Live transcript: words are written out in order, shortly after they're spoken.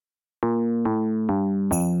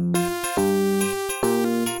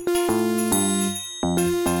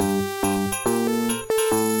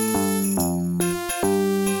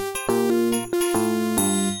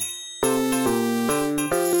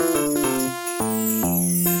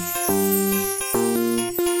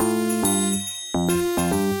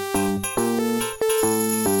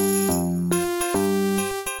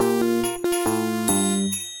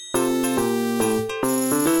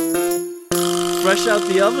Fresh out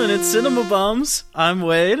the oven, it's Cinema Bums. I'm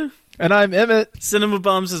Wade. And I'm Emmett. Cinema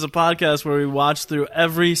Bums is a podcast where we watch through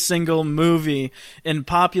every single movie in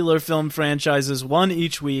popular film franchises, one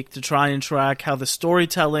each week, to try and track how the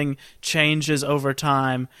storytelling changes over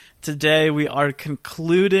time. Today we are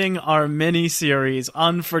concluding our mini-series,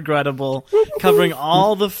 Unforgettable, covering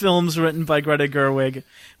all the films written by Greta Gerwig.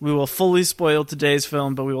 We will fully spoil today's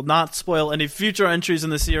film, but we will not spoil any future entries in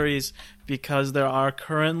the series because there are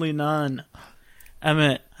currently none.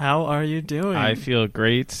 Emmett, how are you doing? I feel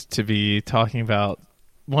great to be talking about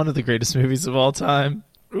one of the greatest movies of all time.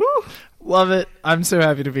 Woo! Love it. I'm so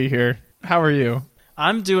happy to be here. How are you?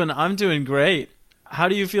 I'm doing great. How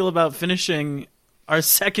do you feel about finishing our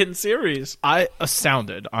second series?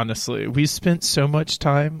 Astounded, honestly. We spent so much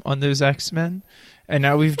time on those X-Men, and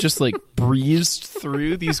now we've just breezed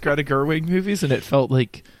through these Greta Gerwig movies, and it felt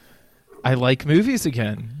like I like movies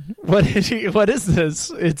again. What is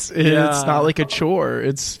this? It's not like a chore.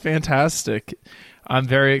 It's fantastic. I'm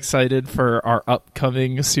very excited for our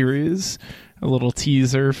upcoming series. A little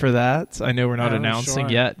teaser for that. I know we're not announcing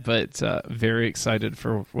yet, but very excited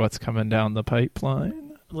for what's coming down the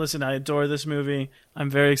pipeline. Listen, I adore this movie. I'm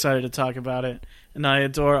very excited to talk about it. And I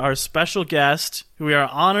adore our special guest, who we are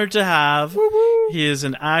honored to have. Woo-woo. He is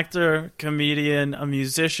an actor, comedian, a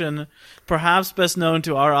musician, perhaps best known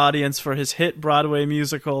to our audience for his hit Broadway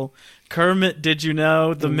musical, Kermit, Did You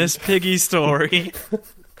Know? The Miss Piggy Story.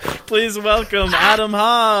 Please welcome Adam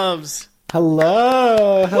Hobbs.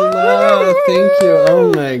 Hello. Thank you.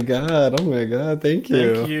 Oh my god, thank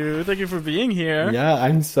you. Thank you for being here. Yeah,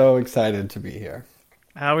 I'm so excited to be here.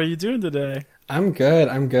 How are you doing today? I'm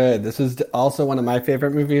good. This is also one of my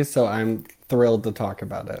favorite movies, so I'm thrilled to talk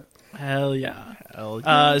about it. Hell yeah.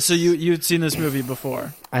 So you'd seen this movie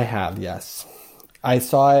before? I have, yes. I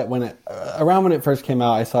saw it around when it first came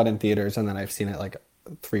out. I saw it in theaters, and then I've seen it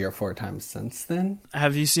 3 or 4 times since then.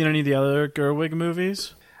 Have you seen any of the other Gerwig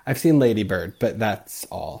movies? I've seen Lady Bird, but that's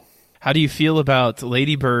all. How do you feel about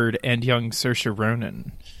Lady Bird and young Saoirse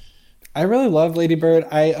Ronan? I really love Lady Bird.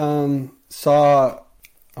 I saw...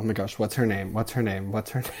 Oh my gosh, what's her name?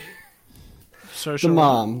 Saoirse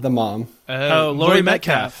The mom. Laurie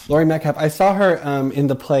Metcalf. Laurie Metcalf. I saw her in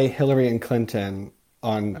the play Hillary and Clinton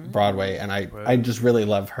on Broadway, and I just really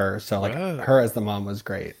love her. So her as the mom was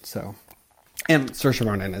great. So, and Saoirse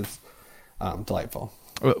Ronan is delightful.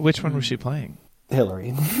 Which one was she playing?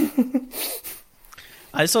 Hillary.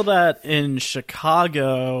 I saw that in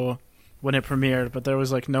Chicago when it premiered, but there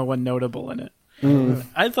was no one notable in it.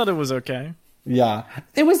 I thought it was okay. Yeah,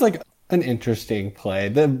 it was an interesting play.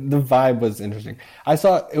 The vibe was interesting. I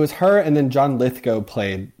saw it was her, and then John Lithgow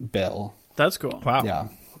played Bill. That's cool. Wow. Yeah.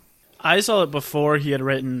 I saw it before he had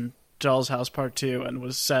written Doll's House Part 2 and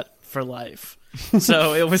was set for life.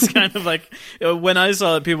 So it was kind of when I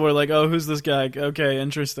saw it, people were like, oh, who's this guy? Okay,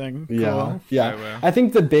 interesting. Cool. Yeah. Oh, wow. I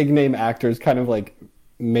think the big name actors kind of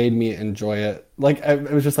made me enjoy it.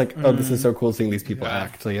 It was just oh, this is so cool seeing these people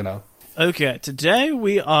act, Okay, today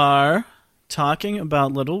we are talking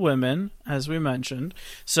about Little Women, as we mentioned.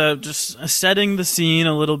 So just setting the scene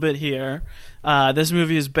a little bit here. This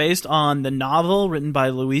movie is based on the novel written by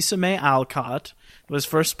Louisa May Alcott. It was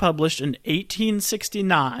first published in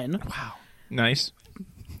 1869. Wow. Nice.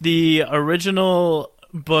 The original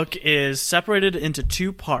book is separated into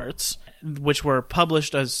 2 parts, which were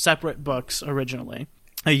published as separate books originally,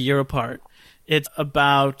 a year apart. It's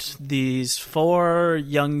about these 4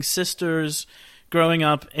 young sisters growing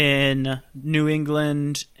up in New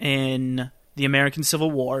England in the American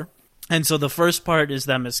Civil War. And so the first part is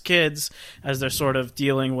them as kids, as they're sort of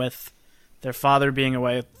dealing with their father being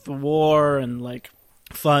away at the war and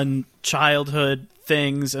fun childhood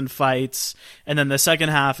things and fights. And then the second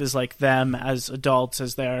half is them as adults,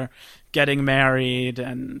 as they're getting married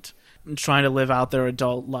and trying to live out their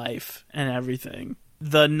adult life and everything.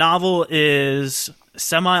 The novel is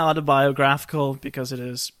semi-autobiographical because it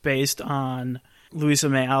is based on Louisa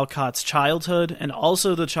May Alcott's childhood and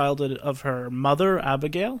also the childhood of her mother,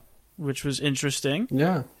 Abigail, which was interesting.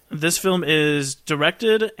 Yeah. This film is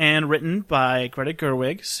directed and written by Greta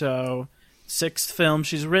Gerwig, so 6th film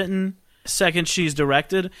she's written, 2nd she's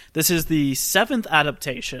directed. This is the 7th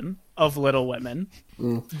adaptation of Little Women.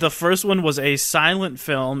 The first one was a silent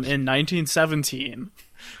film in 1917,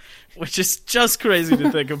 which is just crazy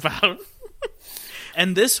to think about.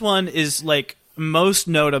 And this one is most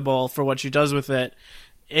notable for what she does with it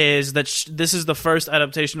is that this is the first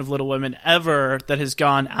adaptation of Little Women ever that has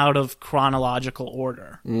gone out of chronological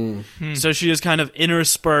order. So she has kind of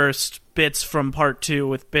interspersed bits from part 2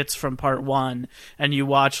 with bits from part 1, and you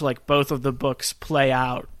watch like both of the books play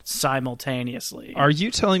out simultaneously. Are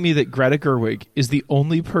you telling me that Greta Gerwig is the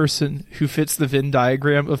only person who fits the Venn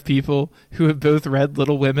diagram of people who have both read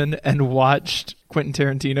Little Women and watched Quentin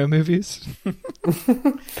Tarantino movies?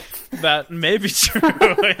 That may be true,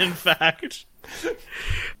 in fact.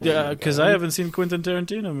 Yeah, because I haven't seen Quentin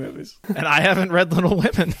Tarantino movies. And I haven't read Little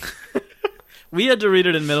Women. We had to read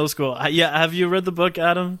it in middle school. Yeah, have you read the book,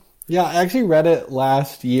 Adam? Yeah, I actually read it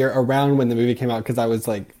last year around when the movie came out because I was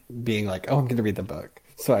like being like, oh, I'm going to read the book.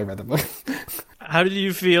 So I read the book. How did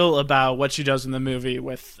you feel about what she does in the movie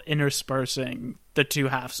with interspersing the two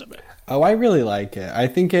halves of it? Oh, I really like it. I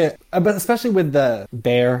think it, but especially with the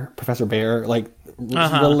Bear, Professor Bear, like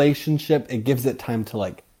relationship, it gives it time to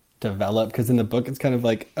like develop. Because in the book, it's kind of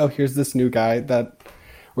like, oh, here's this new guy that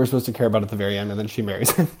we're supposed to care about at the very end, and then she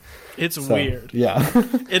marries him. It's weird. Yeah.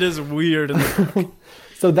 It is weird in the book.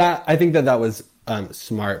 So that, I think that was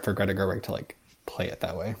smart for Greta Gerwig to like play it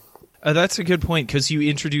that way. That's a good point, because you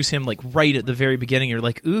introduce him like right at the very beginning. You're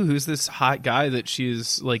like, ooh, who's this hot guy that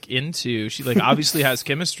she's like into? She like obviously has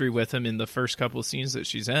chemistry with him in the first couple of scenes that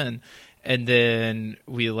she's in. And then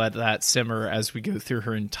we let that simmer as we go through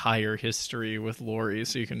her entire history with Laurie,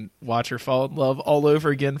 so you can watch her fall in love all over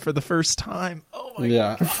again for the first time. Oh my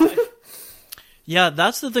God. Yeah,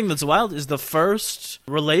 that's the thing that's wild, is the first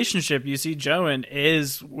relationship you see Joe in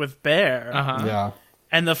is with Bear. Yeah.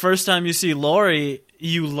 And the first time you see Laurie,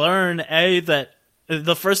 you learn, that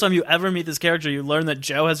the first time you ever meet this character, you learn that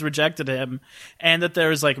Joe has rejected him, and that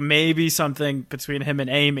there's like maybe something between him and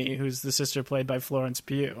Amy, who's the sister played by Florence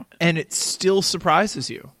Pugh. And it still surprises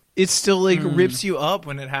you. It still like rips you up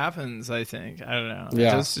when it happens, I think. I don't know.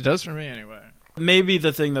 Yeah. It does for me anyway. Maybe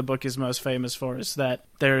the thing the book is most famous for is that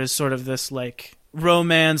there is sort of this like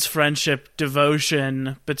romance, friendship,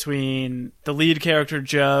 devotion between the lead character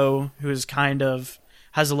Joe, who is kind of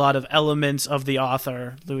has a lot of elements of the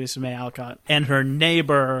author, Louisa May Alcott, and her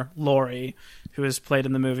neighbor, Laurie, who is played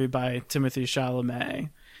in the movie by Timothée Chalamet.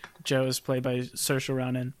 Joe is played by Saoirse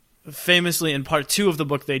Ronan. Famously, in part 2 of the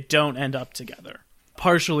book, they don't end up together.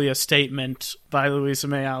 Partially a statement by Louisa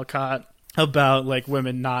May Alcott about like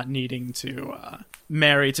women not needing to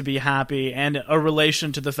marry to be happy, and a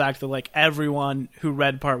relation to the fact that like everyone who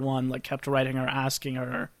read part 1 like kept writing her, asking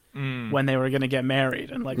her when they were going to get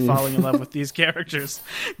married, and like falling in love with these characters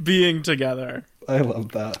being together. I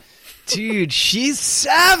love that. Dude, she's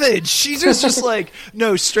savage. She's just like,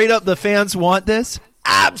 no, straight up, the fans want this?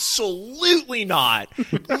 Absolutely not.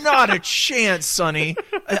 Not a chance, Sonny.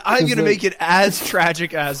 I'm going to make it as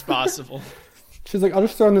tragic as possible. She's like, I'll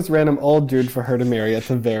just throw in this random old dude for her to marry at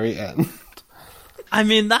the very end. I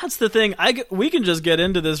mean, that's the thing. We can just get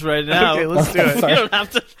into this right now. Okay, let's do it. You don't have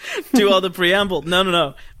to do all the preamble.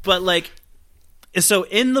 No. But like, so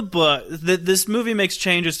in the book, this movie makes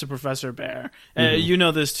changes to Professor Bear. You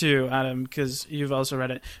know this too, Adam, because you've also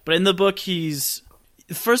read it. But in the book,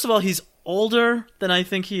 first of all, he's older than I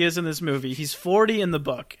think he is in this movie. He's 40 in the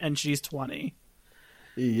book, and she's 20.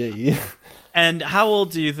 Yeah. And how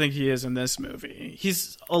old do you think he is in this movie?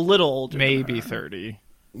 He's a little older. Maybe 30.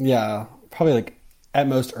 Yeah, probably like at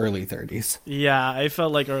most early 30s. Yeah, I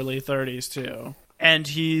felt like early 30s too. And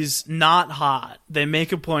he's not hot. They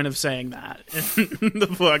make a point of saying that in the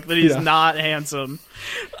book, that he's not handsome,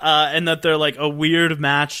 and that they're like a weird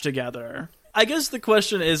match together. I guess the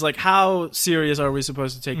question is like, how serious are we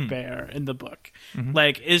supposed to take Bear in the book?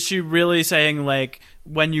 Like, is she really saying like,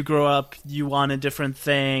 when you grow up, you want a different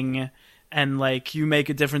thing, and like you make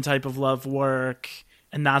a different type of love work,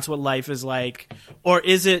 and that's what life is like? Or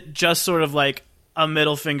is it just sort of like a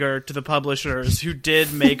middle finger to the publishers who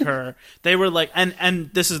did make her? They were like, and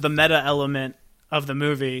this is the meta element of the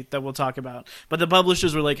movie that we'll talk about, but the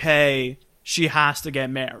publishers were like, hey, she has to get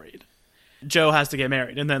married. Joe has to get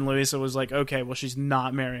married. And then Louisa was like, okay, well, she's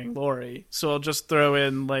not marrying Laurie, so I'll just throw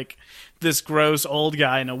in like this gross old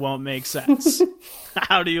guy and it won't make sense.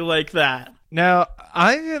 How do you like that? Now,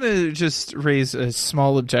 I'm going to just raise a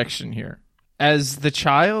small objection here. As the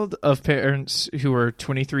child of parents who are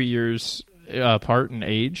 23 years apart in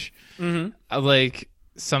age, like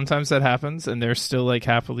sometimes that happens and they're still like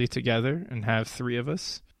happily together and have 3 of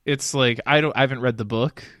us. It's like, I haven't read the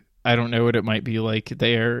book. I don't know what it might be like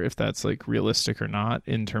there, if that's like realistic or not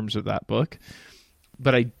in terms of that book.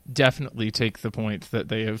 But I definitely take the point that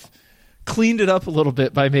they have cleaned it up a little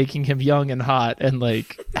bit by making him young and hot and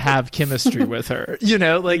like have chemistry with her. You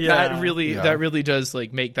know, like that really does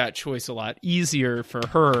like make that choice a lot easier for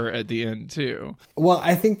her at the end too. Well,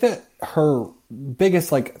 I think that her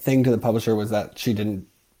biggest like thing to the publisher was that she didn't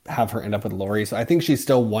have her end up with Laurie. So I think she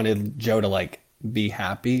still wanted Joe to like be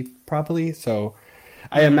happy properly. So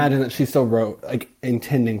I imagine that she still wrote like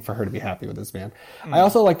intending for her to be happy with this man. I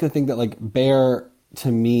also like to think that like Bear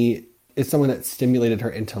to me is someone that stimulated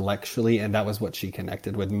her intellectually, and that was what she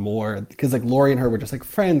connected with more, because like Laurie and her were just like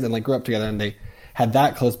friends and like grew up together and they had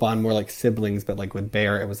that close bond, more like siblings. But like with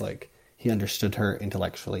Bear, it was like he understood her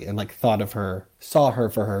intellectually and like thought of her, saw her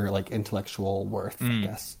for her like intellectual worth, I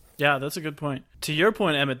guess. Yeah, that's a good point. To your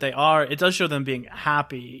point, Emmett, it does show them being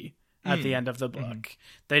happy at the end of the book.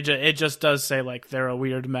 It just does say like they're a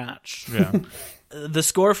weird match. Yeah. The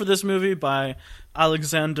score for this movie by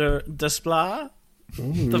Alexander Desplat,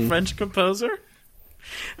 the French composer.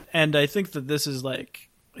 And I think that this is like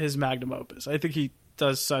his magnum opus. I think he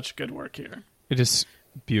does such good work here. It is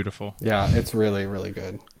beautiful. Yeah, it's really, really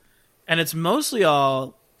good. And it's mostly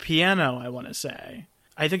all piano, I want to say.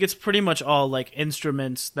 I think it's pretty much all like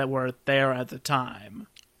instruments that were there at the time.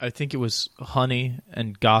 I think it was honey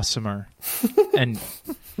and gossamer and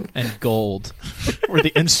gold were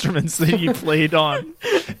the instruments that he played on,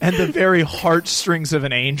 and the very heartstrings of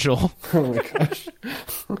an angel. Oh my gosh.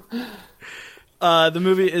 The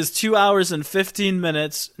movie is 2 hours and 15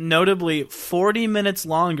 minutes, notably 40 minutes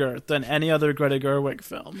longer than any other Greta Gerwig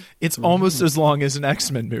film. It's almost as long as an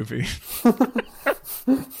X-Men movie.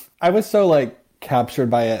 I was so like captured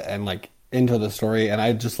by it and like into the story, and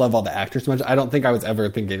I just love all the actors so much. I don't think I was ever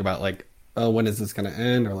thinking about like, oh, when is this going to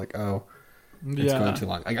end, or like, oh, it's going too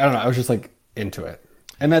long. Like, I don't know. I was just like into it,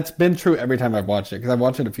 and that's been true every time I've watched it, because I've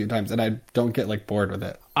watched it a few times and I don't get like bored with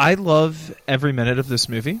it. I love every minute of this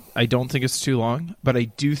movie. I don't think it's too long, but I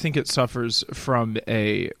do think it suffers from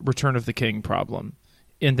a Return of the King problem,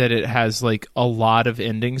 in that it has like a lot of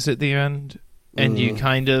endings at the end. And you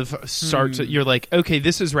kind of start to, you're like, okay,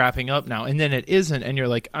 this is wrapping up now. And then it isn't. And you're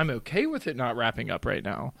like, I'm okay with it not wrapping up right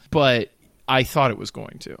now. But I thought it was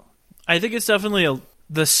going to. I think it's definitely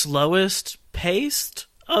the slowest paced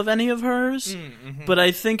of any of hers. But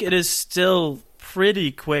I think it is still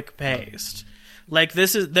pretty quick paced. Like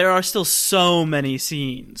there are still so many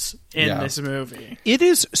scenes in this movie. It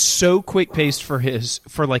is so quick paced for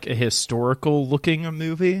like a historical looking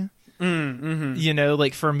movie. You know,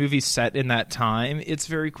 like for a movie set in that time, it's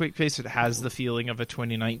very quick paced. It has the feeling of a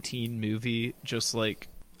 2019 movie. Just like,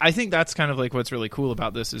 I think that's kind of like what's really cool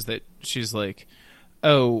about this, is that she's like,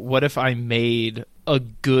 oh, what if I made a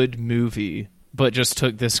good movie but just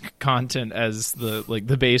took this content as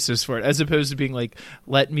the basis for it, as opposed to being like,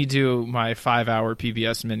 let me do my 5-hour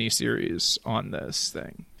PBS miniseries on this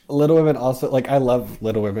thing. Little Women also, like, I love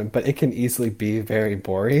Little Women, but it can easily be very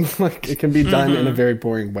boring. Like, it can be done in a very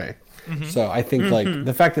boring way. So I think like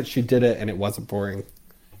the fact that she did it and it wasn't boring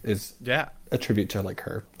is a tribute to like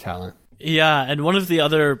her talent. Yeah, and one of the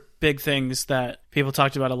other big things that people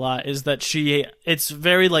talked about a lot is that it's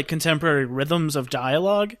very like contemporary rhythms of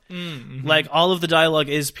dialogue. Like all of the dialogue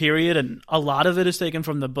is period, and a lot of it is taken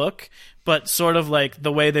from the book, but sort of like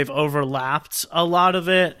the way they've overlapped a lot of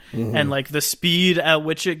it, and like the speed at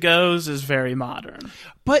which it goes is very modern.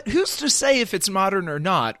 But who's to say if it's modern or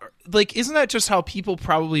not? Like, isn't that just how people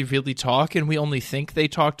probably really talk, and we only think they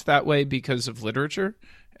talked that way because of literature?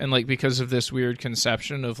 And, like, because of this weird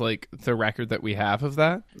conception of, like, the record that we have of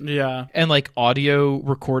that. Yeah. And, like, audio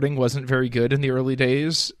recording wasn't very good in the early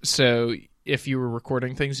days. So if you were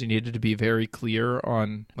recording things, you needed to be very clear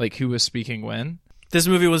on, like, who was speaking when. This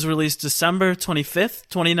movie was released December 25th,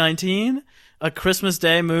 2019. A Christmas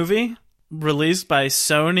Day movie released by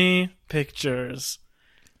Sony Pictures.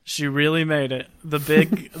 She really made it.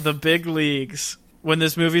 The big leagues. When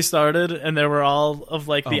this movie started and there were all of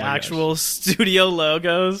like the actual studio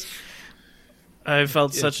logos, I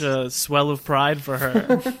felt such a swell of pride for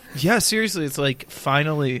her. Yeah, seriously, it's like,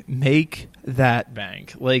 finally make that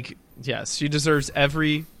bank. Like, yes, she deserves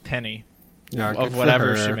every penny of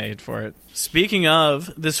whatever she made for it. Speaking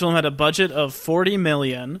of, this film had a budget of $40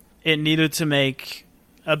 million. It needed to make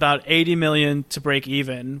about $80 million to break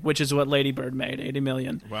even, which is what Lady Bird made, $80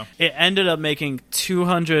 million. Wow. It ended up making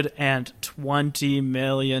 $220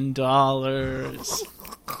 million.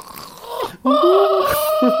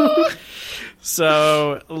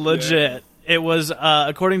 So, legit. It was,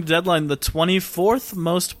 according to Deadline, the 24th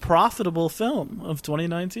most profitable film of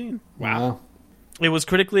 2019. Wow. It was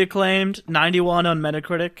critically acclaimed, 91 on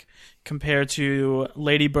Metacritic, compared to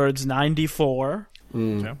Lady Bird's 94.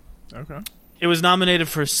 Yeah. Okay. It was nominated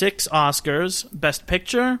for 6 Oscars: Best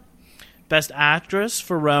Picture, Best Actress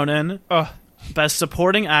for Ronan, Best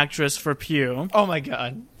Supporting Actress for Pugh. Oh my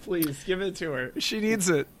God! Please give it to her. She needs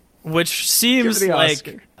it. Which seems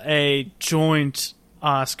like a joint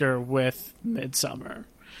Oscar with Midsommar.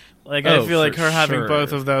 Like, I feel like for her having sure.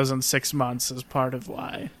 both of those in 6 months is part of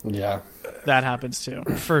why Yeah. that happens too.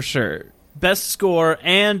 For sure. Best score,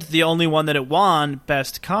 and the only one that it won,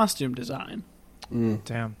 best costume design.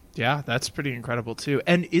 Damn. Yeah, that's pretty incredible too.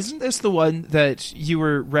 And isn't this the one that you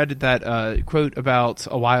read that quote about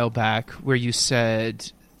a while back where you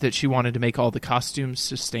said that she wanted to make all the costumes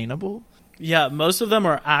sustainable? Yeah, most of them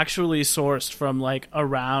are actually sourced from like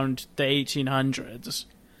around the 1800s,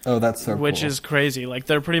 Oh, that's so which cool. is crazy. Like,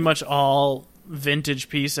 they're pretty much all vintage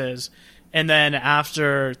pieces. And then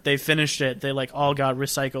after they finished it, they like all got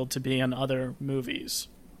recycled to be in other movies.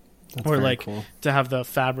 That's Or very like cool. to have the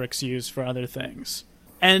fabrics used for other things.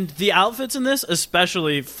 And the outfits in this,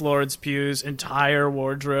 especially Florence Pugh's entire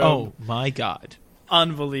wardrobe, Oh my god.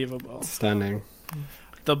 unbelievable. Stunning.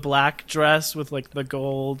 The black dress with like the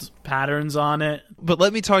gold patterns on it. But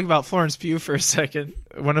let me talk about Florence Pugh for a second.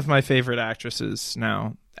 One of my favorite actresses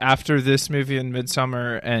now. After this movie and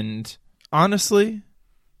Midsommar, and honestly,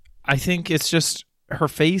 I think it's just her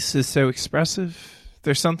face is so expressive.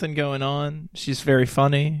 There's something going on. She's very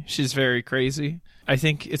funny. She's very crazy. I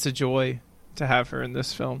think it's a joy to have her in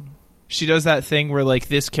this film. She does that thing where like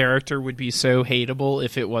this character would be so hateable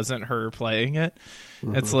if it wasn't her playing it.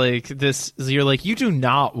 It's like this, you're like, you do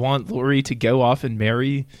not want Laurie to go off and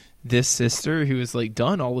marry this sister who has like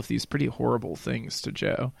done all of these pretty horrible things to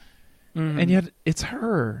Joe. And yet it's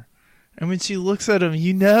her. And when she looks at him,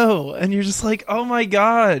 you know, and you're just like, oh my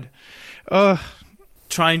God. Ugh.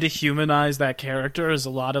 Trying to humanize that character is a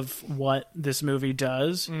lot of what this movie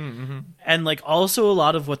does. And like also a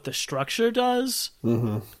lot of what the structure does.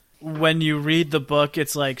 When you read the book,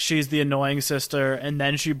 it's like she's the annoying sister, and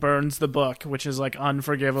then she burns the book, which is like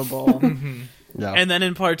unforgivable. Yeah. And then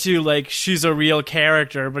in part 2, like, she's a real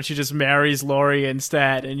character, but she just marries Laurie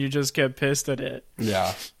instead, and you just get pissed at it.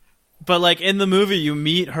 Yeah. But like in the movie, you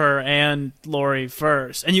meet her and Laurie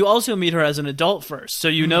first, and you also meet her as an adult first, so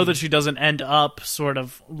you know that she doesn't end up sort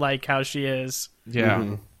of like how she is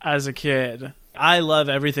Yeah. as a kid. I love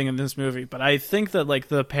everything in this movie, but I think that like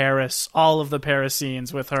all of the Paris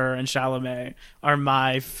scenes with her and Chalamet are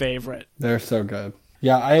my favorite. They're so good.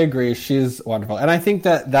 Yeah, I agree. She's wonderful. And I think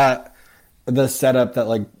that the setup that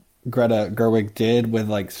like Greta Gerwig did with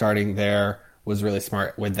like starting there was really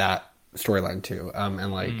smart with that storyline too.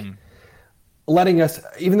 And like letting us,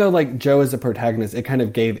 even though like Joe is a protagonist, it kind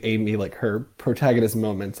of gave Amy like her protagonist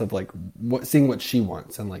moments of like seeing what she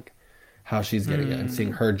wants and like how she's getting it and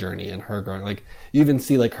seeing her journey and her growing. Like you even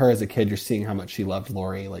see like her as a kid, you're seeing how much she loved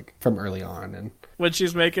Laurie like from early on. And When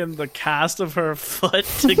she's making the cast of her foot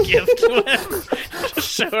to give to him, to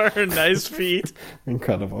show her nice feet.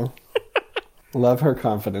 incredible. Love her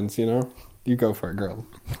confidence, you know? You go for it, girl.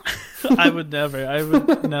 I would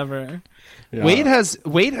never. Yeah.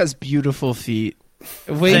 Wade has beautiful feet.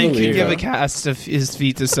 Wade Thank could you. give a cast of his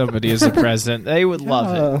feet to somebody as a present. They would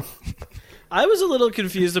love it. I was a little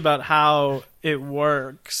confused about how it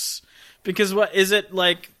works. Because what is it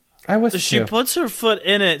like? I was She too. puts her foot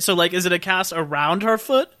in it, so like, is it a cast around her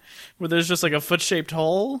foot where there's just like a foot-shaped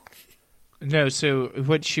hole? No, so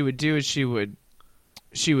what she would do is she would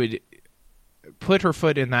put her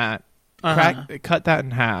foot in that, cut that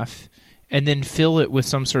in half, and then fill it with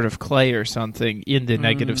some sort of clay or something in the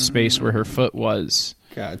negative space where her foot was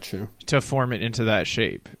Got you. to form it into that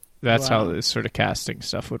shape. That's Wow. how this sort of casting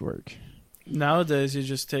stuff would work. Nowadays, you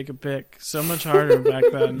just take a pic. So much harder back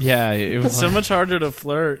then. Yeah, it was So much harder to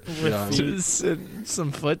flirt with Yeah. feet.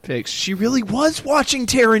 some foot pics. She really was watching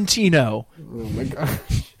Tarantino. Oh my god.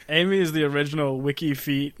 Amy is the original Wiki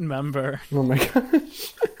Feet member. Oh my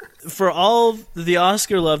gosh. For all the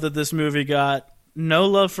Oscar love that this movie got, no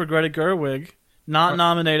love for Greta Gerwig. Not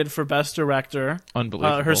nominated for Best Director.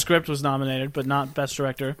 Unbelievable. Her script was nominated, but not Best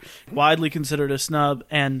Director. Widely considered a snub.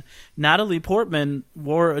 And Natalie Portman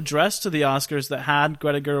wore a dress to the Oscars that had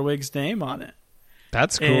Greta Gerwig's name on it.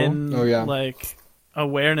 That's cool. In, Oh, yeah. like,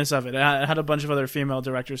 awareness of it. It had a bunch of other female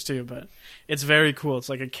directors, too, but it's very cool. It's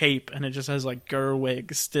like a cape, and it just has, like,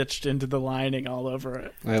 Gerwig stitched into the lining all over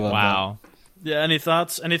it. I love Wow. Yeah, any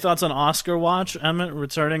thoughts? Any thoughts on Oscar Watch, Emmett?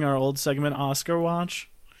 Returning our old segment, Oscar Watch?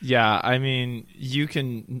 Yeah, I mean,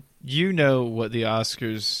 you know what the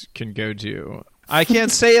Oscars can go do. I can't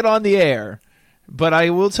say it on the air, but I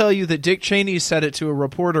will tell you that Dick Cheney said it to a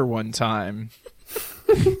reporter one time.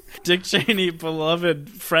 Dick Cheney, beloved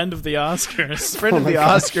friend of the Oscars. Friend of the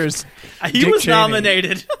Oscars. He Dick was Cheney.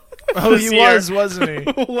 nominated. Oh, this he year was, wasn't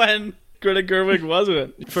he? when Greta Gerwig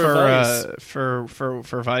wasn't. For Vice.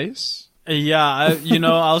 for Vice? Yeah,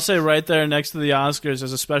 I'll say right there next to the Oscars,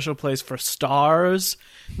 there's a special place for Stars,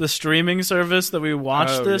 the streaming service that we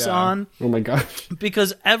watched this on. Oh my gosh.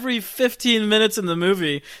 Because every 15 minutes in the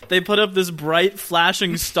movie, they put up this bright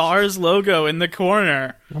flashing Stars logo in the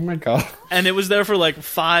corner. Oh my god. And it was there for like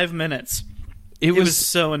 5 minutes. It was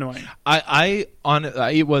so annoying.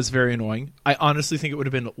 It was very annoying. I honestly think it would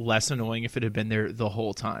have been less annoying if it had been there the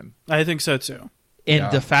whole time. I think so too.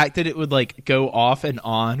 And the fact that it would like go off and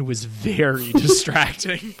on was very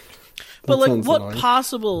distracting. But like, what annoying.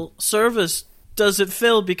 possible service does it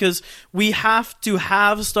fill? Because we have to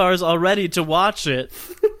have Stars already to watch it.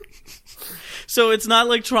 So it's not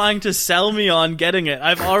like trying to sell me on getting it.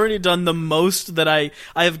 I've already done the most that I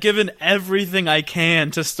have given everything I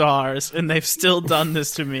can to Stars, and they've still done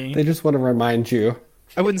this to me. They just want to remind you.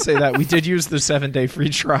 I wouldn't say that. We did use the 7-day free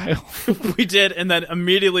trial. We did, and then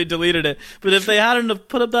immediately deleted it. But if they hadn't have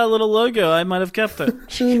put up that little logo, I might have kept it.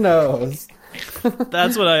 Who knows?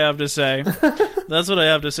 That's what I have to say. That's what I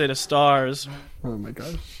have to say to Stars. Oh my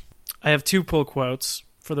gosh. I have 2 pull quotes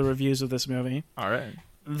for the reviews of this movie. All right.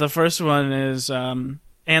 The first one is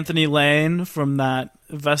Anthony Lane from that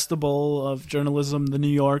vestibule of journalism, The New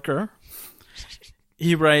Yorker.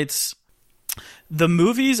 He writes, "The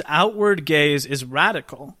movie's outward gaze is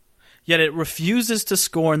radical, yet it refuses to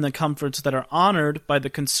scorn the comforts that are honored by the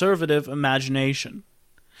conservative imagination.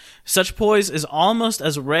 Such poise is almost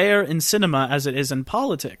as rare in cinema as it is in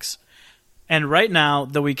politics. And right now,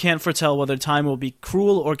 though we can't foretell whether time will be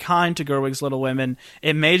cruel or kind to Gerwig's Little Women,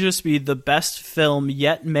 it may just be the best film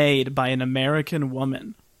yet made by an American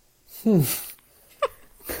woman."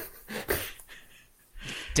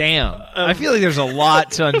 Damn. I feel like there's a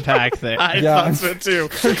lot to unpack there. I thought so too.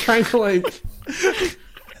 I'm trying to like...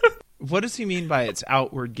 What does he mean by its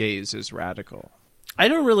outward gaze is radical? I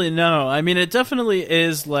don't really know. I mean, it definitely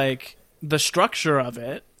is like the structure of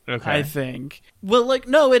it. Okay. I think. Well, like,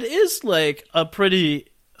 no, it is like a pretty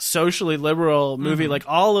socially liberal movie. Like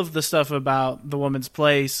all of the stuff about the woman's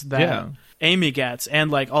place that Amy gets, and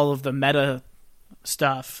like all of the meta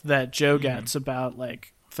stuff that Joe gets about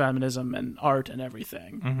like feminism and art and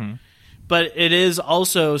everything. But it is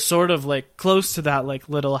also sort of like close to that like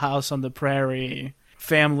Little House on the Prairie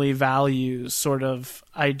family values sort of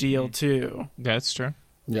ideal too. That's true.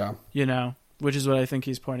 Yeah. Which is what I think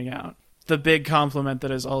he's pointing out. The big compliment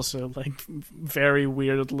that is also like very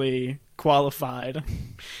weirdly qualified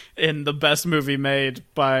in the best movie made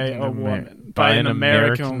by a woman, by an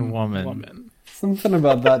American woman. Something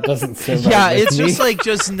about that doesn't sit right Yeah, with it's me.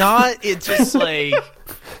 just like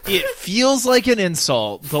it feels like an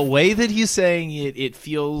insult. The way that he's saying it, it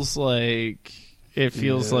feels like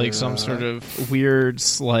some sort of weird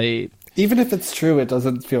slight. Even if it's true, it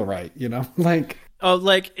doesn't feel right, Like... Oh,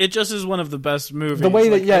 like it just is one of the best movies. The way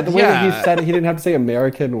that, like, that he said it, he didn't have to say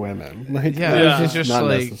American women. Like, Yeah, it was just not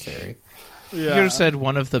like- necessary. You could have said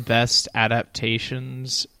one of the best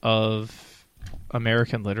adaptations of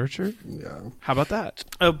American literature. Yeah. How about that?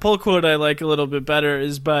 A pull quote I like a little bit better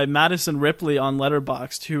is by Madison Ripley on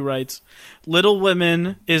Letterboxd, who writes, "Little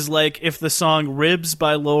Women is like if the song Ribs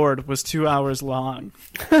by Lorde was 2 hours long."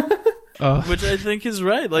 Which I think is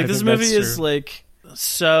right. Like, this movie is like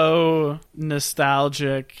so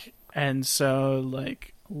nostalgic and so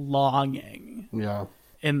like longing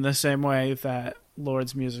in the same way that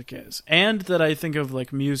Lorde's music is, and that I think of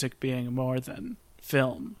like music being more than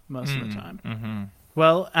film most of the time.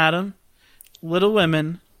 Well, Adam, Little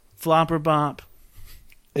Women, flop or bop?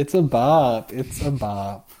 It's a bop.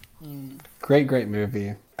 Great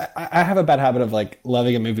movie. I have a bad habit of like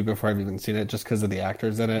loving a movie before I've even seen it just because of the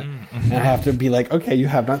actors in it. And I have to be like, okay, you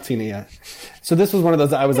have not seen it yet. So this was one of those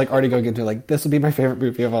that I was like already going into like, this will be my favorite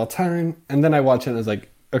movie of all time. And then I watched it and I was like,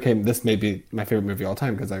 okay, this may be my favorite movie of all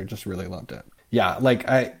time because I just really loved it. Yeah, like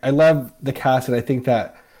I love the cast, and I think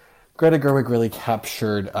that Greta Gerwig really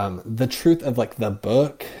captured the truth of like the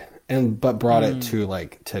book but brought it to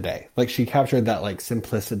like today. Like she captured that like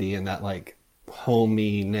simplicity and that like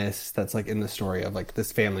hominess that's like in the story of like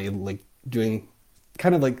this family like doing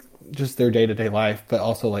kind of like just their day-to-day life, but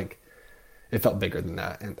also like it felt bigger than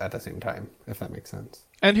that at the same time, if that makes sense.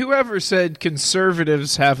 And whoever said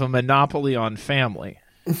conservatives have a monopoly on family?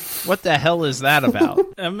 What the hell is that about?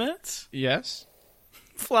 Emmett? Yes?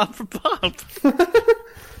 Flop or bop?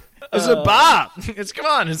 It's a bop.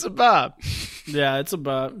 It's a bop. Yeah, it's a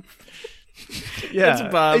bop. Yeah, It's a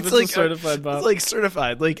bop. It's like a certified bop. It's like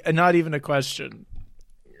certified, like not even a question.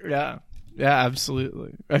 Yeah,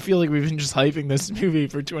 absolutely. I feel like we've been just hyping this movie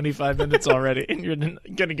for 25 minutes already, and you're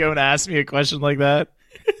gonna go and ask me a question like that.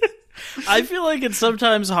 I feel like it's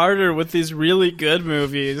sometimes harder with these really good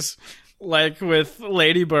movies, like with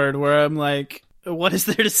Lady Bird, where I'm like, What is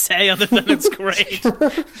there to say other than it's great?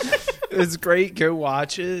 It's great. Go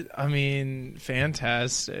watch it. I mean,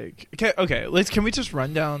 fantastic. Okay. Can we just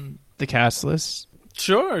run down the cast list?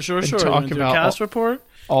 Sure. Talk You wanna do a about cast report.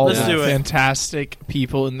 All Let's the do it. fantastic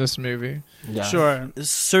people in this movie. Yeah. Sure.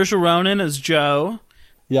 Saoirse Ronan as Jo.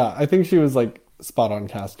 Yeah, I think she was like spot on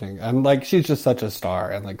casting, and like she's just such a star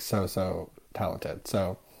and like so talented.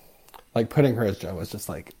 So, like putting her as Jo was just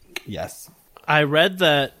like yes. I read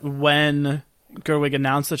that when Gerwig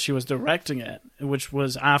announced that she was directing it, which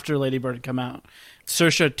was after Lady Bird had come out,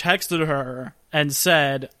 Saoirse texted her and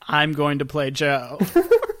said, "I'm going to play Jo."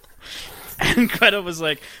 And Greta was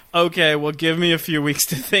like, "Okay, well, give me a few weeks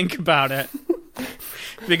to think about it."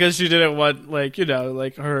 Because she didn't want, like, you know,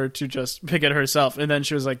 like her to just pick it herself. And then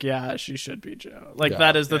she was like, yeah, she should be Jo. Like,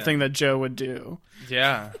 that is the thing that Jo would do.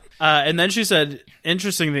 Yeah. And then she said,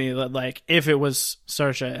 interestingly, that, like, if it was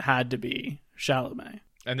Saoirse, it had to be Chalamet.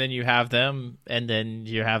 And then you have them, and then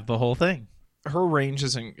you have the whole thing. Her range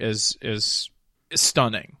is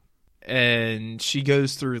stunning. And she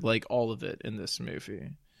goes through, like, all of it in this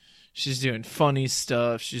movie. She's doing funny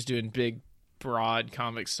stuff. She's doing big, broad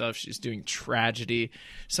comic stuff. She's doing tragedy.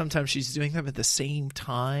 Sometimes she's doing them at the same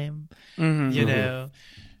time. You know?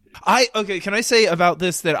 Can I say about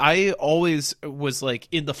this that I always was like,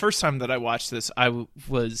 in the first time that I watched this, I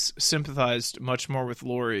was sympathized much more with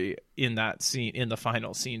Laurie in that scene, in the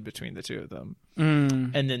final scene between the two of them.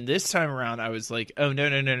 And then this time around, I was like, oh,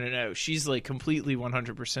 no. She's like completely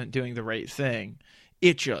 100% doing the right thing.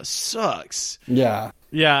 It just sucks. Yeah.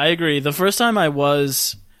 Yeah, I agree. The first time I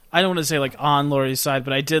don't want to say like on Laurie's side,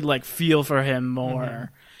 but I did like feel for him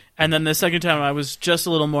more. And then the second time I was just a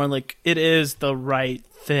little more like, it is the right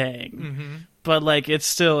thing. But like, it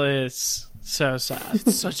still is so sad.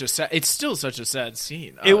 It's still such a sad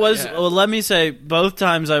scene. It was, well, let me say, both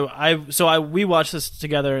times we watched this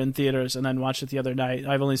together in theaters and then watched it the other night.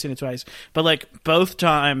 I've only seen it twice. But like, both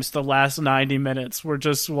times, the last 90 minutes were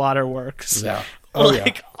just waterworks. Yeah. All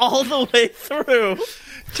the way through.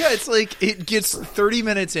 Yeah, it's like it gets 30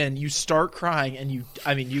 minutes in, you start crying, and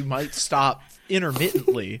you might stop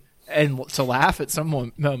intermittently and to laugh at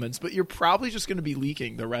some moments, but you're probably just going to be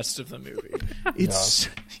leaking the rest of the movie. It's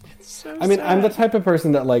so I mean, sad. I'm the type of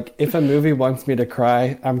person that like if a movie wants me to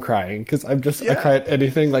cry, I'm crying because I cry at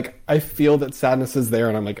anything. Like I feel that sadness is there,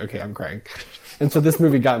 and I'm like, okay, I'm crying. And so this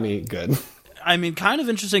movie got me good. I mean, kind of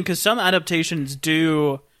interesting because some adaptations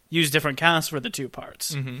do use different casts for the two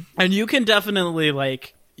parts, and you can definitely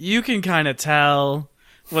you can kind of tell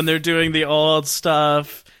when they're doing the old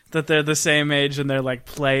stuff that they're the same age and they're like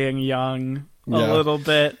playing young a little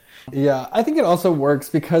bit. Yeah, I think it also works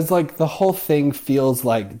because like the whole thing feels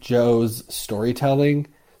like Jo's storytelling.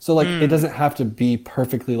 So like it doesn't have to be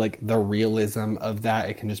perfectly like the realism of that.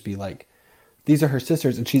 It can just be like these are her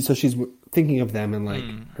sisters and she's thinking of them and like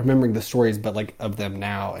remembering the stories but like of them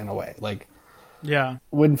now in a way. Like Yeah.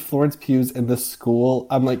 when Florence Pugh's in the school,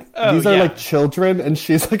 I'm like, these are like children, and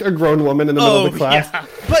she's like a grown woman in the middle of the class. Yeah.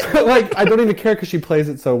 But like, I don't even care because she plays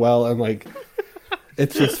it so well, and like,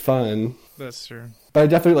 it's just fun. That's true. But I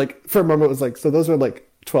definitely like for a moment was like, so those are like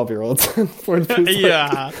 12-year-olds. Florence Pugh's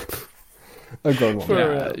like, a grown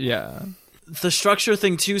woman. Yeah. The structure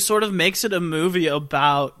thing too sort of makes it a movie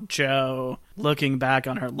about Jo looking back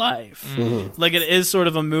on her life. Like it is sort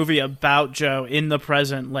of a movie about Jo in the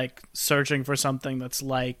present, like searching for something that's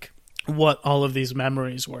like what all of these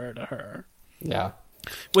memories were to her. Yeah.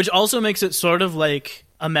 Which also makes it sort of like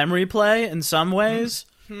a memory play in some ways.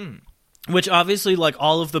 Which obviously like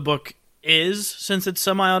all of the book is, since it's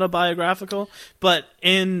semi-autobiographical, but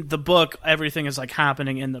in the book everything is like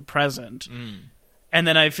happening in the present. And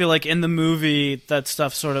then I feel like in the movie, that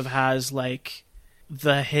stuff sort of has, like,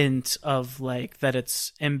 the hint of, like, that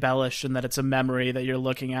it's embellished and that it's a memory that you're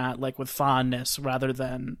looking at, like, with fondness rather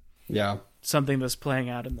than something that's playing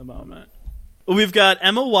out in the moment. We've got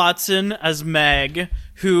Emma Watson as Meg,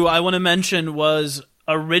 who I want to mention was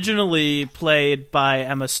originally played by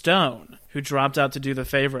Emma Stone, who dropped out to do The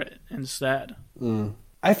Favorite instead.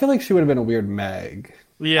 I feel like she would have been a weird Meg.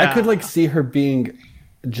 Yeah. I could, like, see her being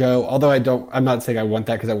Jo, although I'm not saying I want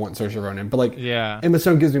that because I want Saoirse Ronan, but like Emma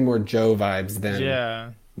Stone gives me more Jo vibes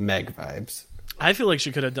than Meg vibes. I feel like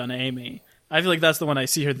she could have done Amy. I feel like that's the one I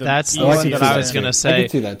see her. That's the one that I was going to say. I can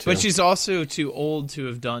see that too. But she's also too old to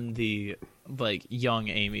have done the like young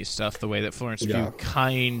Amy stuff the way that Florence Pugh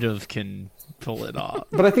kind of can pull it off.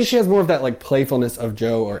 But I think she has more of that like playfulness of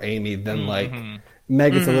Jo or Amy than like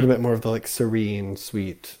Meg is a little bit more of the like serene,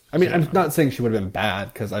 sweet. I mean, I'm not saying she would have been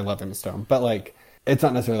bad because I love Emma Stone, but like it's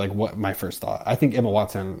not necessarily like what my first thought. I think Emma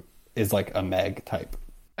Watson is like a Meg type.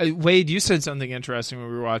 Wade, you said something interesting when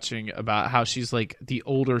we were watching about how she's like the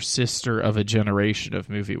older sister of a generation of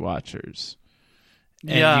movie watchers.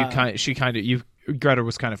 And Greta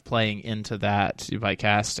was kind of playing into that by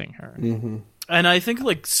casting her. Mm-hmm. And I think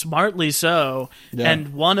like smartly so. Yeah.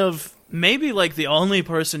 And one of maybe like the only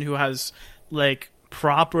person who has like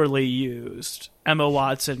properly used Emma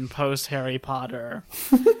Watson post Harry Potter.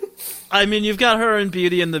 I mean, you've got her in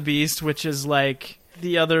Beauty and the Beast, which is like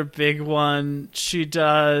the other big one she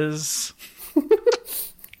does.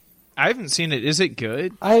 I haven't seen it. Is it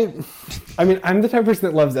good? I mean, I'm the type of person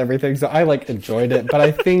that loves everything, so I like enjoyed it. But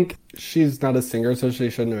I think she's not a singer, so she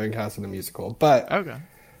shouldn't have been cast in a musical. But Okay.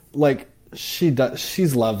 like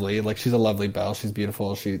she's lovely. Like she's a lovely Belle. She's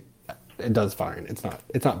beautiful. It does fine. It's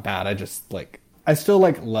not bad. I still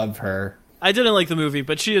like love her. I didn't like the movie,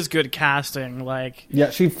 but she is good casting. Like, Yeah,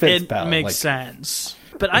 she fits it Belle. makes sense.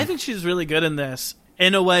 But I think she's really good in this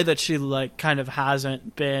in a way that she like kind of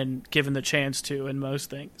hasn't been given the chance to in most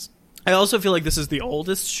things. I also feel like this is the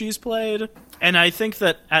oldest she's played, and I think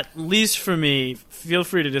that at least for me, feel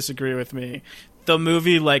free to disagree with me, the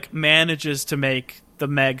movie like manages to make the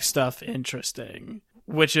Meg stuff interesting,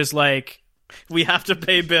 which is like we have to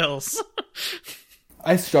pay bills.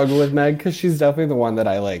 I struggle with Meg because she's definitely the one that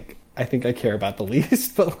I think I care about the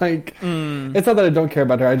least. But like, it's not that I don't care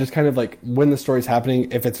about her. I just kind of like when the story's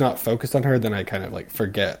happening, if it's not focused on her, then I kind of like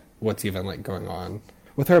forget what's even like going on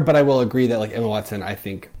with her. But I will agree that like Emma Watson, I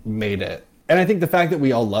think made it, and I think the fact that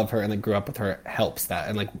we all love her and like grew up with her helps that,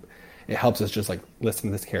 and like it helps us just like listen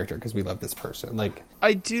to this character because we love this person. Like,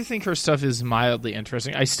 I do think her stuff is mildly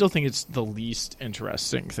interesting. I still think it's the least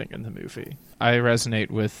interesting thing in the movie. I resonate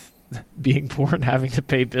with being poor and having to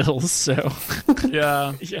pay bills, so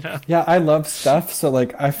Yeah. you know. yeah, I love stuff, so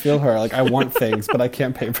like I feel her. Like I want things, but I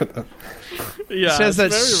can't pay for them. Yeah, She has that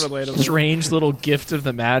it's very relatable. strange little gift of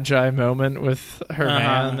the Magi moment with her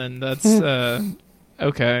man, and that's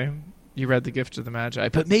okay. You read the gift of the Magi,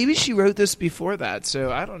 but maybe she wrote this before that,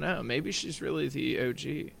 so I don't know. Maybe she's really the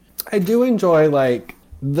OG. I do enjoy like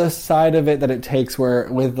the side of it that it takes where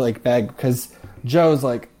with like Meg, because Joe's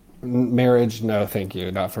like marriage, no thank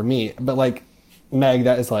you, not for me. But like Meg,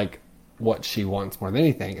 that is like what she wants more than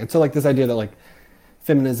anything. And so like this idea that like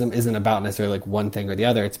feminism isn't about necessarily like one thing or the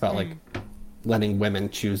other. It's about like letting women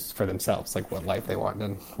choose for themselves like what life they want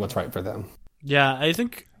and what's right for them. Yeah, I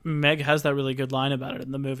think Meg has that really good line about it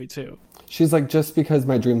in the movie too. She's like, just because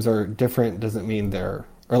my dreams are different doesn't mean they're,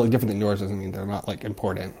 or like different than yours doesn't mean they're not like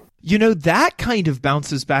important. You know, that kind of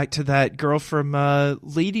bounces back to that girl from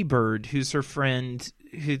Lady Bird, who's her friend,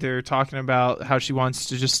 who they're talking about how she wants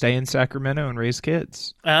to just stay in Sacramento and raise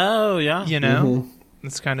kids. Oh, yeah. You know? Mm-hmm.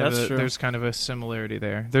 It's kind of True. there's kind of a similarity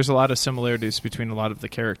there. There's a lot of similarities between a lot of the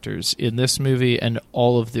characters in this movie and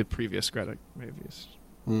all of the previous Greta movies.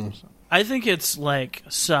 So. I think it's like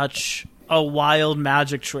such a wild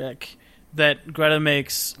magic trick that Greta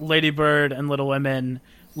makes Lady Bird and Little Women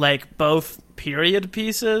like both period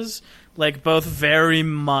pieces, like both very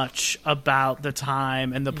much about the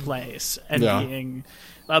time and the place and being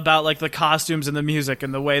about like the costumes and the music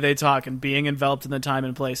and the way they talk and being enveloped in the time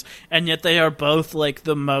and place. And yet they are both like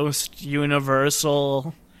the most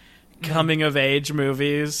universal coming of age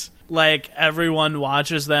movies. Like everyone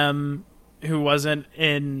watches them who wasn't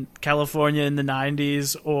in California in the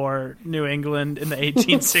 90s or New England in the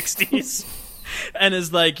 1860s. And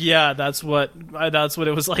is like, yeah, that's what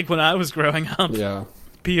it was like when I was growing up. Yeah.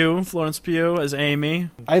 Florence Pugh as Amy.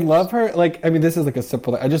 I love her. Like, I mean, this is like a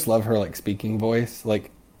simple, I just love her like speaking voice. Like,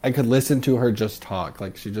 I could listen to her just talk.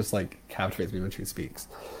 Like, she just like captivates me when she speaks.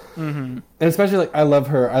 Mm-hmm. And especially like, I love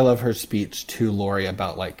her speech to Laurie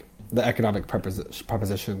about like the economic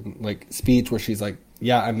proposition, like speech where she's like,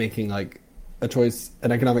 yeah, I'm making like a choice,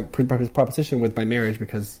 an economic proposition with my marriage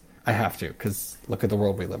because I have to, because look at the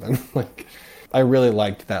world we live in. Like, I really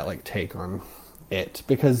liked that like take on it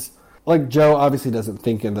because like Joe obviously doesn't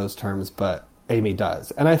think in those terms, but Amy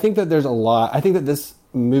does. And I think that there's a lot, I think that this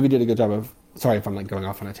movie did a good job of, sorry if I'm like going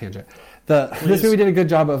off on a tangent. This movie did a good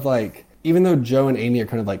job of like, even though Joe and Amy are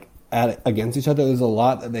kind of like against each other, there's a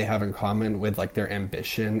lot that they have in common with like their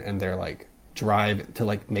ambition and their like drive to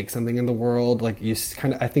like make something in the world. Like you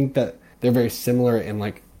kind of, I think that they're very similar in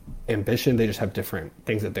like ambition. They just have different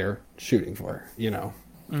things that they're shooting for, you know?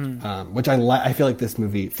 Which I feel like this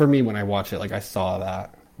movie, for me, when I watch it, like I saw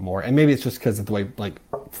that more. And maybe it's just because of the way like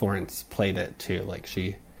Florence played it too. Like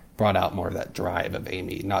she brought out more of that drive of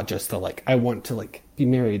Amy, not just the like, I want to like be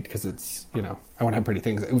married because it's, you know, I want to have pretty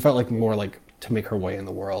things. It felt like more like to make her way in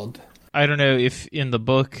the world. I don't know if in the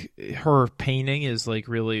book her painting is like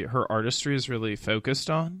really, her artistry is really focused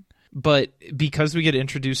on, but because we get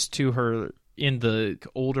introduced to her in the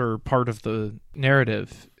older part of the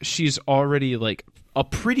narrative, she's already like a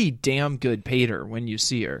pretty damn good painter when you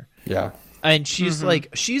see her. Yeah. And she's like,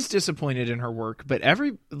 she's disappointed in her work, but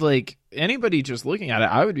anybody just looking at it,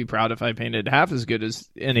 I would be proud if I painted half as good as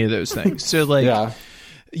any of those things. So like, Yeah.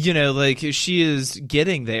 you know, like she is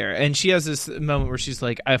getting there, and she has this moment where she's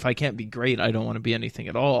like, if I can't be great, I don't want to be anything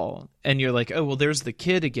at all. And you're like, oh, well, there's the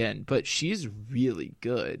kid again, but she's really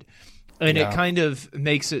good. And it kind of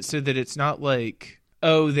makes it so that it's not like,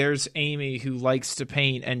 oh, there's Amy who likes to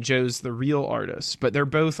paint and Joe's the real artist, but they're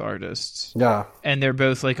both artists. Yeah. And they're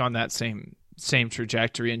both like on that same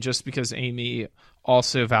trajectory. And just because Amy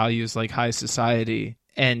also values like high society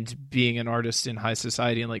and being an artist in high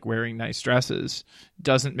society and like wearing nice dresses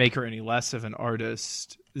doesn't make her any less of an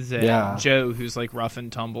artist than Joe, who's like rough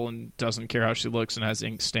and tumble and doesn't care how she looks and has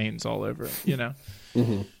ink stains all over it, you know?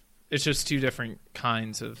 It's just two different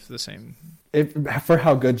kinds of the same. For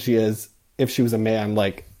how good she is, if she was a man,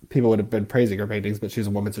 like people would have been praising her paintings, but she's a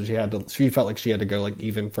woman, so she felt like she had to go like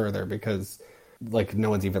even further because like no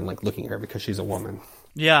one's even like looking at her because she's a woman.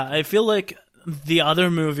 Yeah, I feel like the other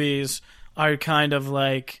movies are kind of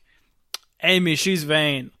like, Amy, she's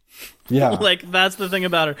vain. Yeah. Like that's the thing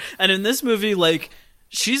about her. And in this movie, like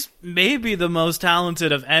she's maybe the most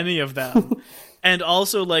talented of any of them. And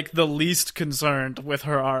also, like, the least concerned with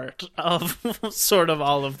her art of sort of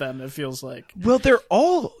all of them, it feels like. Well, they're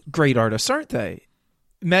all great artists, aren't they?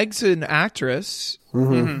 Meg's an actress,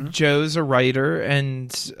 Joe's a writer, and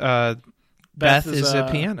Beth is a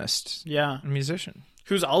pianist. Yeah. A musician.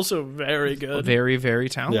 Who's also very good. Very, very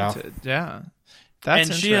talented. Yeah. That's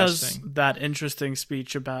and she has that interesting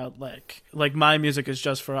speech about, like, my music is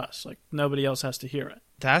just for us. Like, nobody else has to hear it.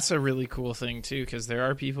 That's a really cool thing, too, because there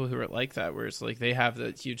are people who are like that, where it's like they have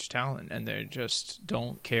that huge talent and they just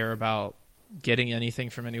don't care about getting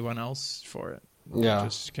anything from anyone else for it. Yeah. They're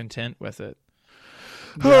just content with it.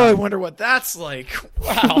 Yeah. Oh, I wonder what that's like.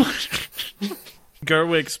 Wow.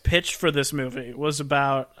 Gerwig's pitch for this movie was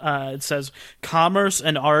about, it says, commerce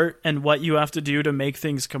and art and what you have to do to make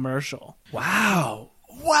things commercial. Wow.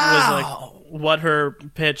 Was like what her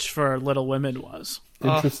pitch for Little Women was.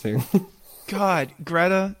 Interesting. God,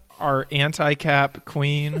 Greta, our anti-cap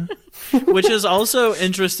queen. Which is also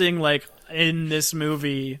interesting, like, in this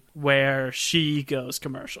movie where she goes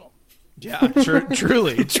commercial. Yeah,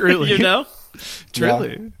 truly. You know?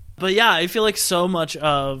 Truly. Yeah. But yeah, I feel like so much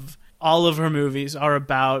of all of her movies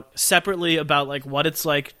are separately about, like, what it's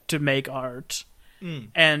like to make art.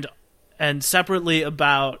 And separately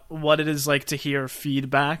about what it is like to hear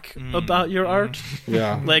feedback about your art.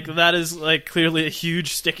 Yeah. Like, that is, like, clearly a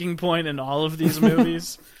huge sticking point in all of these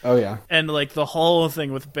movies. Oh, yeah. And, like, the whole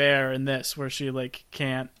thing with Bear in this, where she, like,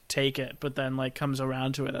 can't take it, but then, like, comes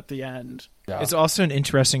around to it at the end. Yeah. It's also an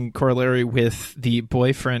interesting corollary with the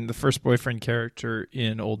first boyfriend character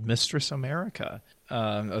in Old Mistress America,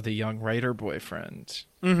 of the young writer boyfriend.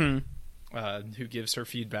 Mm-hmm. Who gives her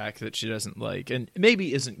feedback that she doesn't like and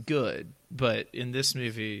maybe isn't good, but in this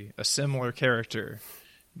movie a similar character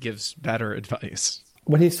gives better advice.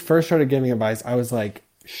 When he first started giving advice, I was like,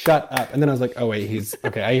 shut up. And then I was like, oh wait, he's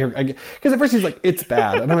okay. Because at first he's like, it's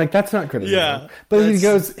bad. And I'm like, that's not criticism. Yeah, but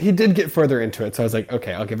he did get further into it. So I was like,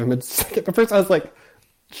 okay, I'll give him a second. But first I was like,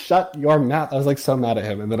 shut your mouth. I was like so mad at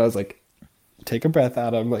him. And then I was like, take a breath,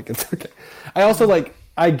 Adam. Like, it's okay. I also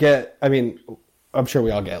I'm sure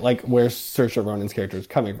we all get, like, where Saoirse Ronan's character is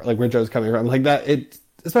coming from, like, where Joe's coming from. Like, that,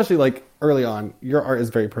 especially, like, early on, your art is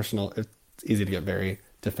very personal. It's easy to get very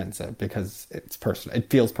defensive because it's personal. It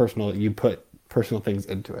feels personal. You put personal things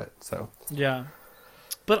into it, so. Yeah.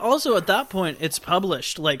 But also, at that point, it's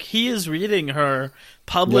published. Like, he is reading her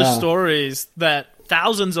published stories that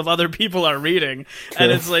thousands of other people are reading. True.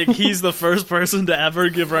 And it's like, he's the first person to ever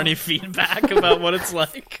give her any feedback about what it's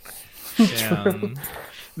like. Yeah.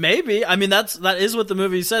 Maybe. I mean, that is what the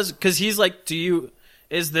movie says, because he's like,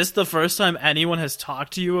 is this the first time anyone has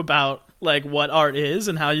talked to you about, like, what art is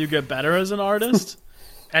and how you get better as an artist?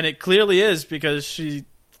 And it clearly is, because she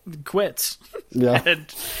quits. Yeah. And,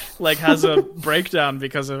 like, has a breakdown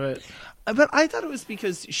because of it. But I thought it was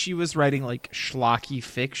because she was writing, like, schlocky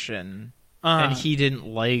fiction, and he didn't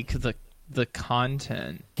like the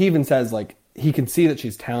content. He even says, like, he can see that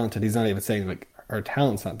she's talented. He's not even saying, like, her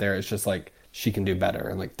talent's not there. It's just, like, she can do better,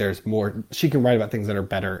 and like there's more she can write about things that are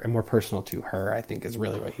better and more personal to her, I think, is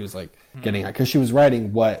really what he was like getting at, because she was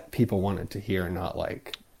writing what people wanted to hear, not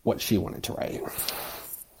like what she wanted to write.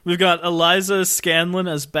 We've got Eliza Scanlon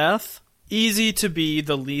as Beth. Easy to be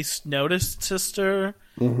the least noticed sister,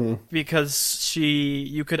 because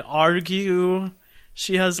you could argue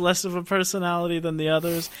she has less of a personality than the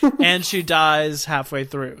others, and she dies halfway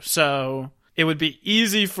through, so it would be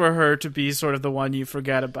easy for her to be sort of the one you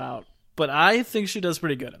forget about. But I think she does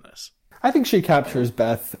pretty good in this. I think she captures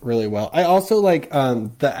Beth really well. I also like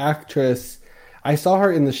the actress. I saw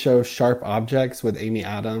her in the show Sharp Objects with Amy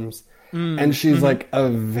Adams, and she's like a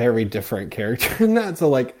very different character in that. So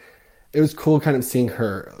like, it was cool kind of seeing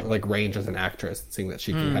her like range as an actress, seeing that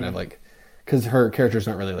she can kind of like, because her character's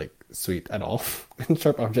not really like sweet at all in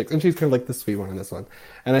Sharp Objects, and she's kind of like the sweet one in this one.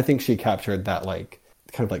 And I think she captured that like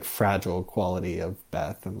kind of like fragile quality of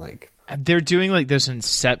Beth, and like they're doing like this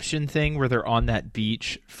Inception thing where they're on that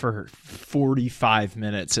beach for 45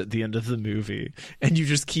 minutes at the end of the movie, and you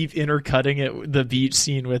just keep intercutting it, the beach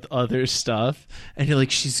scene, with other stuff, and you're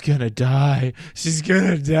like, she's gonna die,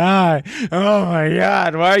 oh my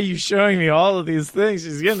god, why are you showing me all of these things?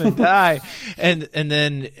 She's gonna die. and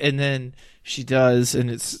then she does, and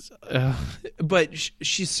it's but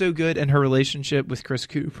she's so good, and her relationship with Chris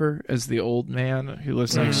Cooper as the old man who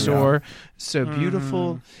lives next door, so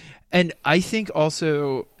beautiful. And I think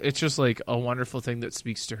also it's just like a wonderful thing that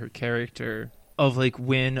speaks to her character of like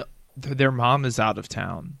when their mom is out of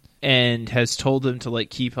town and has told them to like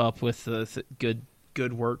keep up with the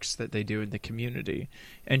good works that they do in the community,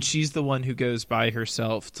 and she's the one who goes by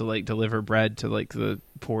herself to like deliver bread to like the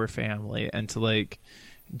poor family and to like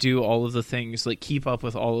do all of the things, like keep up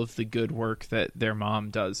with all of the good work that their mom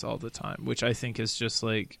does all the time, which I think is just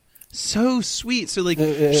like so sweet. So like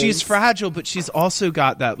she's fragile, but she's also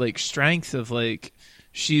got that like strength of like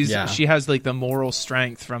she has like the moral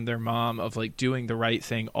strength from their mom of like doing the right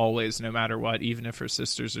thing always, no matter what, even if her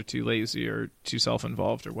sisters are too lazy or too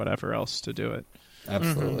self-involved or whatever else to do it.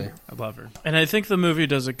 Absolutely. I love her. And I think the movie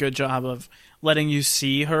does a good job of letting you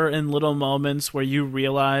see her in little moments where you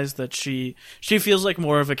realize that she feels like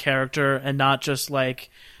more of a character and not just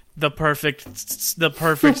like the perfect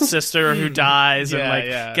sister who dies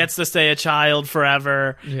and gets to stay a child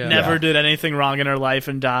forever, never did anything wrong in her life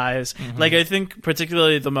and dies. Like, I think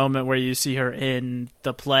particularly the moment where you see her in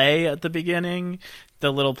the play at the beginning,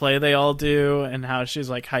 the little play they all do, and how she's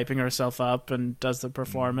like hyping herself up and does the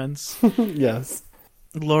performance. Yes.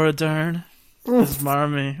 Laura Dern is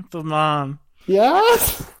Marmee, the mom.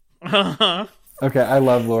 Yes. Okay, I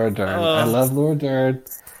love Laura Dern. I love Laura Dern.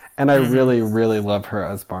 And I really, really love her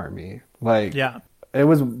as Marmee. Like,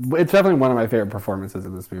 it's definitely one of my favorite performances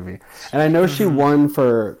in this movie. And I know she won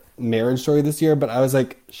for Marriage Story this year, but I was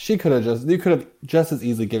like, you could have just as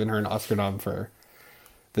easily given her an Oscar nom for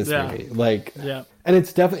this movie. Like, and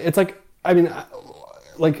it's definitely, it's like, I mean,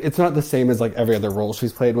 like, it's not the same as like every other role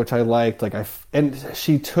she's played, which I liked. Like, and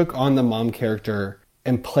she took on the mom character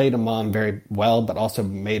and played a mom very well, but also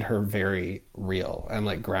made her very real and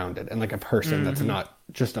like grounded and like a person that's not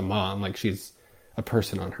just a mom. Like, she's a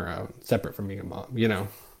person on her own, separate from being a mom, you know?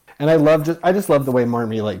 And I just love the way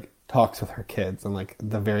Marmee like talks with her kids and like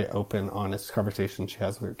the very open, honest conversation she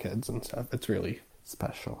has with her kids and stuff. It's really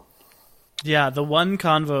special. Yeah, the one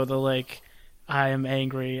convo, the like, I am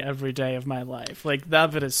angry every day of my life. Like,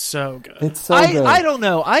 that bit is so good. It's so good. I don't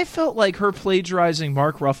know. I felt like her plagiarizing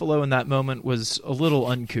Mark Ruffalo in that moment was a little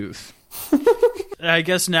uncouth. I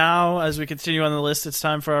guess now, as we continue on the list, it's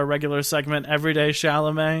time for our regular segment, Everyday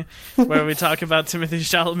Chalamet, where we talk about Timothée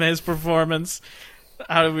Chalamet's performance.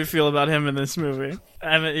 How do we feel about him in this movie?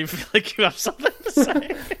 Emmett, you feel like you have something to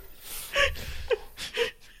say?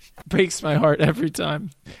 Breaks my heart every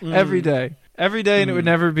time. Every day, and it would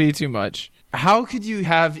never be too much. How could you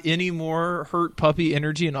have any more hurt puppy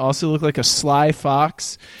energy and also look like a sly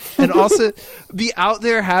fox and also be out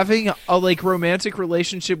there having a like romantic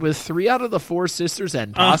relationship with 3 out of the 4 sisters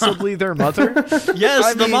and possibly their mother?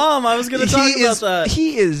 Yes, the mom. I was going to talk about that.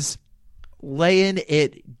 He is laying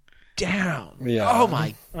it down. Yeah. Oh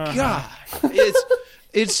my God.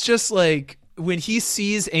 It's just like when he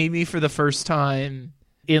sees Amy for the first time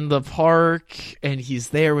in the park and he's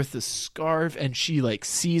there with the scarf and she like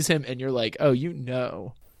sees him and you're like, oh, you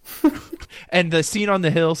know. And the scene on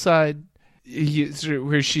the hillside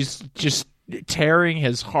where she's just tearing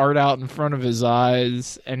his heart out in front of his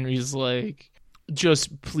eyes and he's like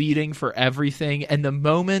just pleading for everything. And the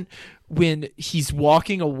moment when he's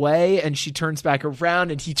walking away and she turns back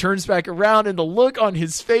around and he turns back around and the look on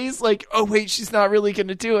his face like, oh wait, she's not really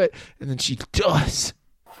gonna do it, and then she does.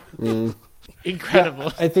 Incredible.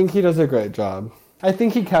 Yeah, I think he does a great job. I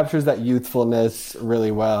think he captures that youthfulness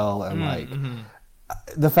really well, and like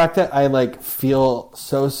the fact that I like feel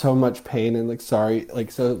so much pain and like sorry,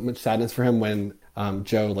 like so much sadness for him when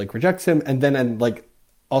Joe like rejects him, and then and like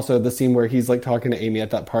also the scene where he's like talking to Amy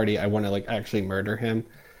at that party. I want to like actually murder him.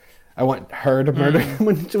 I want her to murder him.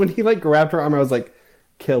 When he like grabbed her arm, I was like,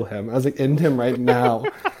 kill him. I was like, end him right now.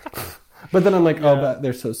 But then I'm like, oh, but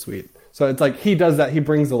they're so sweet. So it's like he does that. He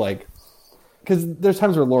brings the like because there's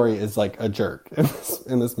times where Laurie is like a jerk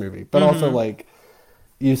in this movie, but also like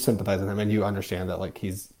you sympathize with him and you understand that like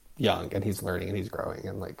he's young and he's learning and he's growing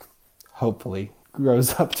and like hopefully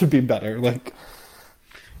grows up to be better. Like,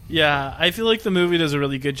 yeah, I feel like the movie does a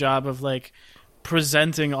really good job of like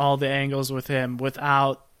presenting all the angles with him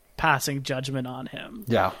without passing judgment on him.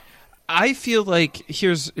 Yeah. I feel like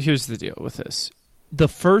here's the deal with this. The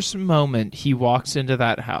first moment he walks into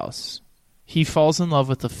that house, he falls in love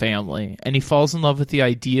with the family, and he falls in love with the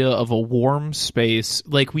idea of a warm space.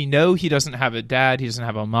 Like, we know he doesn't have a dad, he doesn't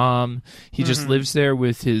have a mom. He just lives there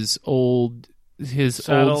with his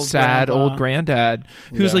sad old granddad,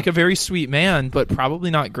 who's like a very sweet man, but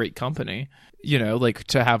probably not great company, you know, like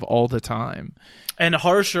to have all the time. And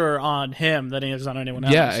harsher on him than he is on anyone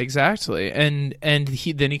else. Yeah, exactly. And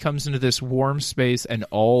he comes into this warm space, an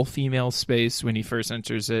all-female space when he first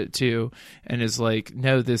enters it too, and is like,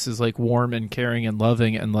 no, this is like warm and caring and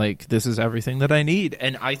loving, and like this is everything that I need.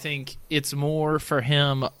 And I think it's more for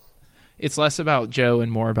him, it's less about Joe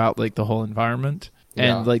and more about like the whole environment.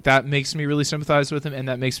 And like that makes me really sympathize with him, and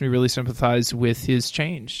that makes me really sympathize with his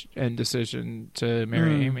change and decision to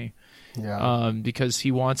marry Amy. Yeah. Because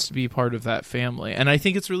he wants to be part of that family. And I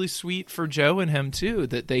think it's really sweet for Joe and him too,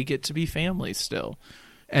 that they get to be family still.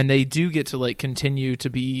 And they do get to like continue to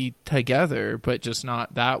be together, but just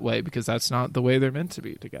not that way, because that's not the way they're meant to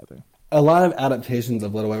be together. A lot of adaptations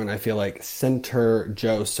of Little Women, I feel like, center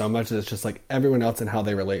Joe so much that it's just like everyone else and how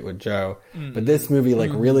they relate with Joe. But this movie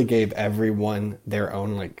like really gave everyone their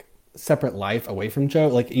own like separate life away from Joe.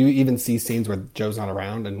 Like you even see scenes where Joe's not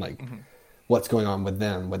around and like what's going on with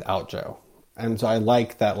them without Joe. And so I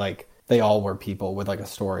like that like they all were people with like a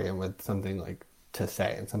story and with something like to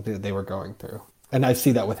say and something that they were going through. And I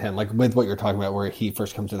see that with him, like with what you're talking about where he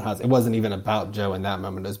first comes to the house. It wasn't even about Joe in that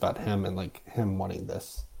moment. It was about him and like him wanting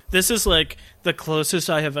this. This is like the closest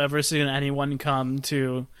I have ever seen anyone come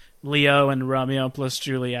to Leo and Romeo plus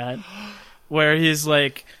Juliet, where he's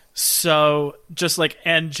like so just like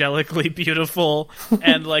angelically beautiful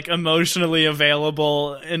and like emotionally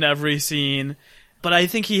available in every scene. But I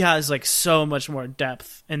think he has like so much more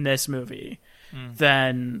depth in this movie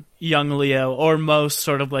than young Leo or most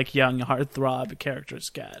sort of like young heartthrob characters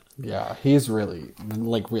get. Yeah, he's really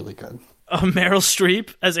really good. Meryl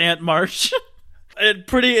Streep as Aunt March. It's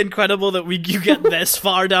pretty incredible that you get this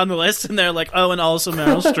far down the list and they're like, oh, and also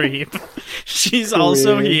Meryl Streep. She's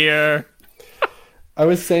also here. I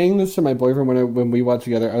was saying this to my boyfriend when we watched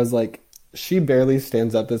together. I was like, she barely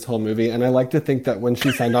stands up this whole movie, and I like to think that when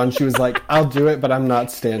she signed on, she was like, I'll do it, but I'm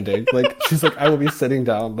not standing. Like, she's like, I will be sitting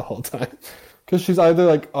down the whole time. Because she's either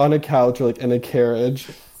like on a couch or like in a carriage.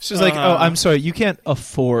 She's like, oh, I'm sorry, you can't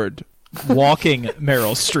afford walking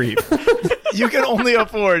Meryl Streep. You can only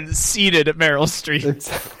afford seated Meryl Streep.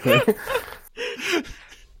 Exactly.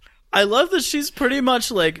 I love that she's pretty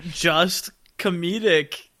much like just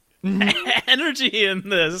comedic energy in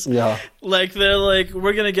this. Yeah. Like they're like,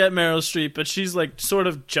 we're gonna get Meryl Streep, but she's like sort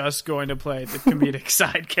of just going to play the comedic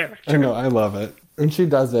side character. I know, I love it. And she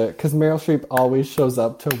does it because Meryl Streep always shows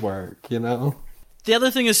up to work, you know? The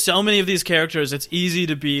other thing is so many of these characters, it's easy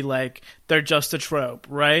to be like, they're just a trope,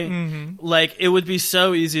 right? Like, it would be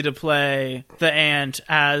so easy to play the aunt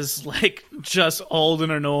as, like, just old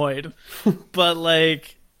and annoyed. But,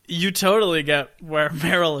 like, you totally get where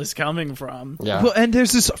Meryl is coming from. Yeah. Well, and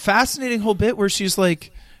there's this fascinating whole bit where she's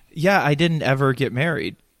like, yeah, I didn't ever get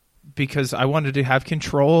married because I wanted to have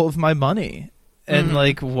control of my money and,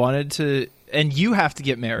 like, wanted to... And you have to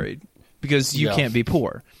get married because you can't be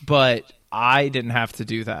poor. But... I didn't have to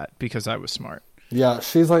do that because I was smart. Yeah,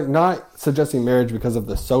 she's like not suggesting marriage because of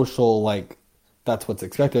the social, like, that's what's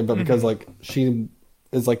expected, but because, like, she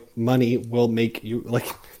is like, money will make you, like,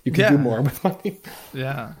 you can do more with money.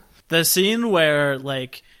 Yeah. The scene where,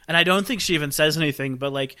 like, and I don't think she even says anything,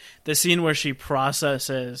 but, like, the scene where she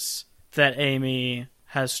processes that Amy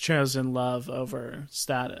has chosen love over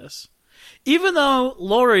status. Even though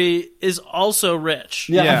Laurie is also rich.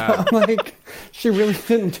 Yeah. Like, she really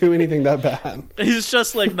didn't do anything that bad. He's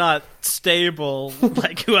just, like, not stable,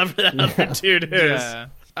 like whoever that other dude is. Yeah.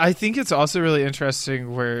 I think it's also really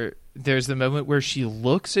interesting where there's the moment where she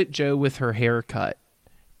looks at Joe with her haircut,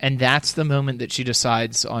 and that's the moment that she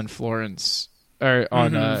decides on Florence or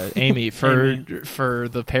on Amy for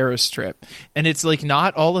the Paris trip. And it's like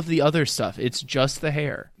not all of the other stuff. It's just the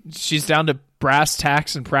hair. She's down to brass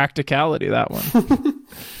tacks and practicality, that one.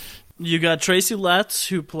 You got Tracy Letts,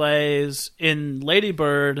 who plays in Lady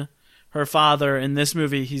Bird her father. In this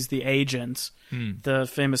movie, he's the agent. The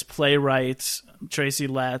famous playwright Tracy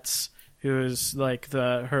Letts, who is like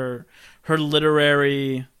her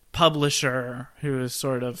literary publisher, who is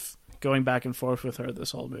sort of going back and forth with her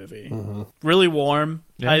this whole movie. Really warm.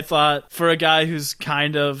 Yeah. I thought for a guy who's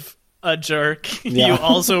kind of a jerk, Yeah. you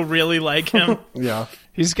also really like him. Yeah.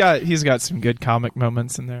 He's got some good comic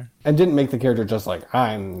moments in there. And didn't make the character just like,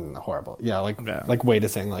 I'm horrible. Yeah, like Wade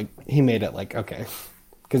is saying, like, he made it like, okay.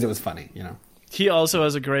 Because it was funny, you know. He also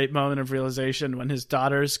has a great moment of realization when his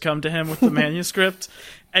daughters come to him with the manuscript,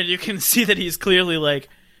 and you can see that he's clearly like,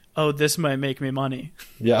 oh, this might make me money.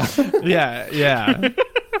 Yeah. Yeah.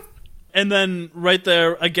 And then right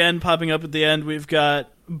there, again, popping up at the end, we've got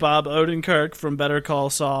Bob Odenkirk from Better Call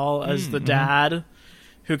Saul as the dad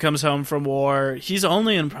who comes home from war. He's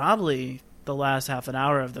only in probably the last half an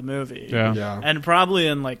hour of the movie. Yeah. And probably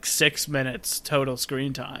in like 6 minutes total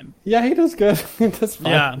screen time. Yeah, he does good. He does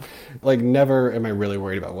fine. Yeah. Like, never am I really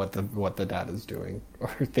worried about what the dad is doing or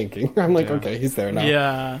thinking. I'm like, okay, he's there now.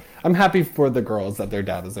 Yeah. I'm happy for the girls that their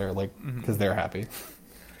dad is there, like, because they're happy.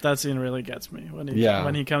 That scene really gets me when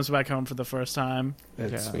he comes back home for the first time.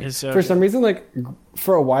 It's sweet. It's so For good. some reason, like,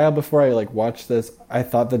 for a while before I, like, watched this, I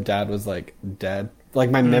thought the dad was, like, dead. Like,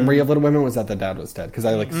 my memory of Little Women was that the dad was dead, because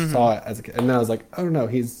I, like, saw it as a kid. And then I was like, oh, no,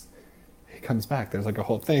 he comes back. There's, like, a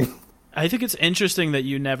whole thing. I think it's interesting that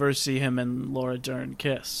you never see him and Laura Dern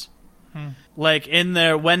kiss. Like, in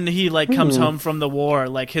there, when he, like, comes home from the war,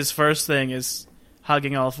 like, his first thing is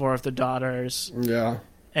hugging all four of the daughters. Yeah.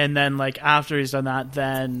 And then, like, after he's done that,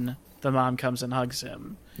 then the mom comes and hugs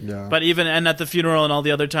him. Yeah. But and at the funeral and all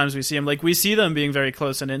the other times we see him, like, we see them being very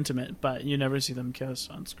close and intimate, but you never see them kiss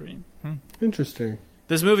on screen. Interesting.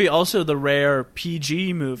 This movie, also the rare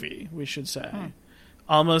PG movie, we should say.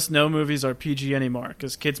 Almost no movies are PG anymore,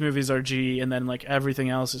 because kids' movies are G, and then, like, everything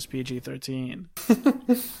else is PG-13.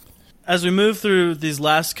 As we move through these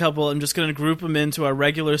last couple, I'm just going to group them into our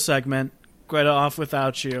regular segment, Greta Off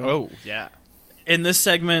Without You. Oh, yeah. In this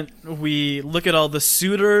segment, we look at all the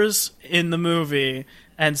suitors in the movie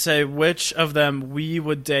and say which of them we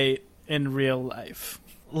would date in real life.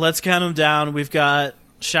 Let's count them down. We've got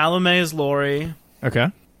Chalamet as Laurie,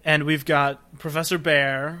 Okay. and we've got Professor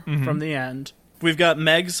Bear from the end. We've got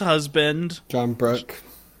Meg's husband, John Brooke.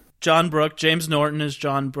 John Brooke. James Norton is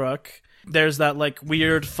John Brooke. There's that, like,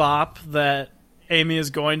 weird fop that Amy is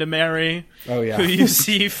going to marry. Oh, yeah. Who you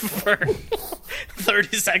see for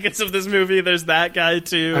 30 seconds of this movie. There's that guy,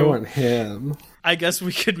 too. I want him. I guess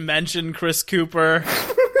we could mention Chris Cooper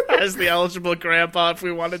as the eligible grandpa if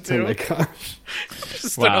we wanted to. Oh, my gosh.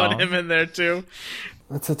 Just Wow. throwing him in there, too.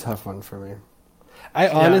 That's a tough one for me. I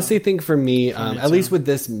honestly think for me, at least with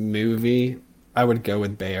this movie, I would go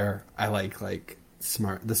with Bear. I like the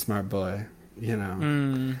smart boy, you know,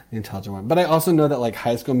 the intelligent one. But I also know that, like,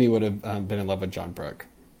 high school me would have been in love with John Brooke.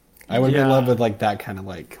 I would have been in love with, like, that kind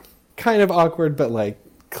of awkward, but, like,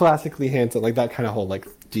 classically handsome. Like, that kind of whole, like,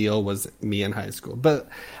 deal was me in high school. But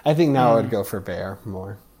I think now I would go for Bear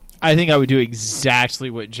more. I think I would do exactly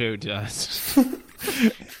what Joe does.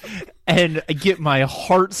 And get my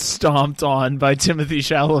heart stomped on by Timothy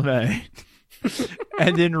Chalamet.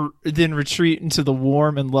 And then retreat into the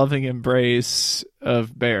warm and loving embrace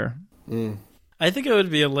of Bear. I think I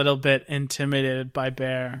would be a little bit intimidated by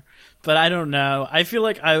Bear, but I don't know. I feel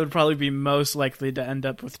like I would probably be most likely to end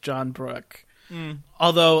up with John Brooke.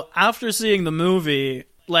 Although, after seeing the movie,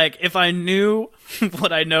 like, if I knew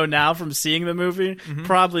what I know now from seeing the movie,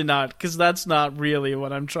 probably not, because that's not really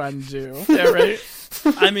what I'm trying to do. Yeah, right?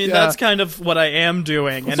 I mean, that's kind of what I am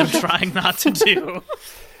doing, and I'm trying not to do.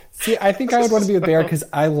 See, I think I would want to be with Bear because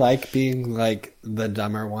I like being, like, the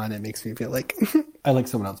dumber one. It makes me feel like I like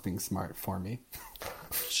someone else being smart for me.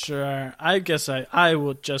 Sure. I guess I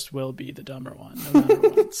will be the dumber one, no matter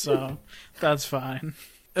what, so that's fine.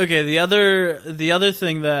 Okay, the other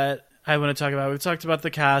thing that I want to talk about, we've talked about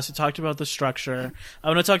the cast, we talked about the structure. I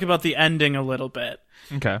want to talk about the ending a little bit.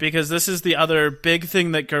 Okay. Because this is the other big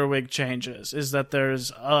thing that Gerwig changes, is that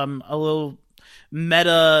there's a little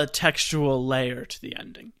meta-textual layer to the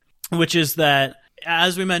ending, which is that,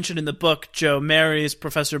 as we mentioned in the book, Jo marries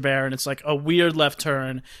Professor Bear, and it's like a weird left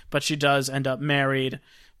turn, but she does end up married,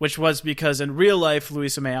 which was because in real life,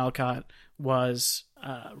 Louisa May Alcott was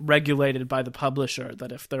regulated by the publisher,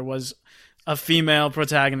 that if there was a female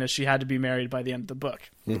protagonist, she had to be married by the end of the book.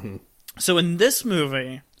 So in this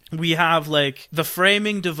movie, we have, like, the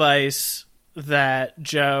framing device that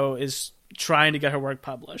Jo is trying to get her work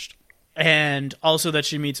published, and also that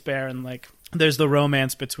she meets Bear, and, like, there's the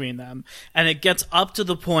romance between them. And it gets up to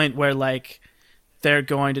the point where, like, they're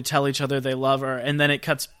going to tell each other they love her, and then it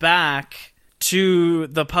cuts back to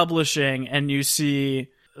the publishing, and you see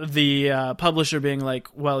the publisher being like,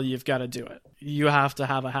 well, you've got to do it. You have to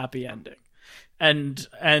have a happy ending. And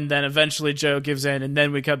then eventually Jo gives in, and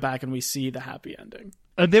then we cut back and we see the happy ending.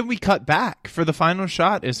 And then we cut back for the final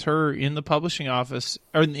shot is her in the publishing office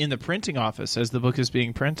or in the printing office as the book is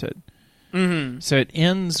being printed. Mm-hmm. So it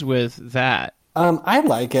ends with that. I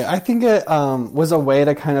like it. I think it was a way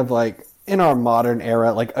to kind of like in our modern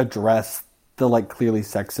era, like address the like clearly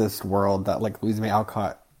sexist world that like Louisa May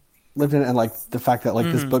Alcott lived in, and like the fact that like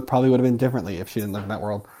this book probably would have been differently if she didn't live in that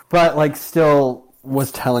world, but like still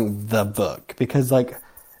was telling the book, because like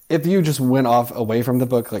if you just went off away from the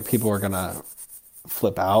book, like people were gonna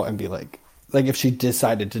flip out and be like if she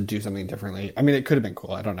decided to do something differently. I mean, it could have been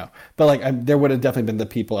cool. I don't know, but like there would have definitely been the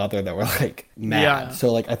people out there that were like mad. Yeah.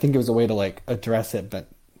 So like I think it was a way to like address it, but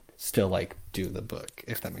still like do the book,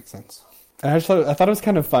 if that makes sense. And I thought it was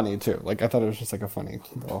kind of funny too. Like I thought it was just like a funny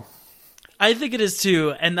little. I think it is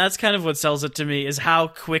too, and that's kind of what sells it to me is how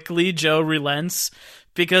quickly Jo relents,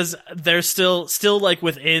 because they're still like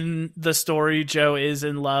within the story. Jo is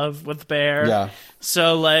in love with Bear, yeah.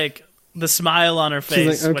 So like the smile on her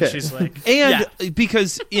face like, okay. when she's like, and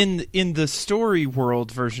because in the story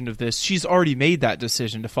world version of this, she's already made that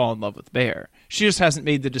decision to fall in love with Bear. She just hasn't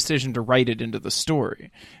made the decision to write it into the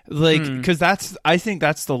story, like because I think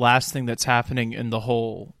that's the last thing that's happening in the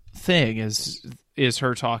whole thing is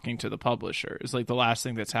her talking to the publisher is like the last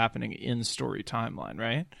thing that's happening in story timeline,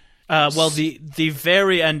 right? Well, the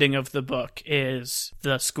very ending of the book is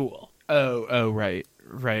the school. Oh, right.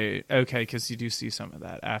 Okay, because you do see some of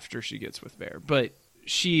that after she gets with Bear, but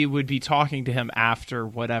she would be talking to him after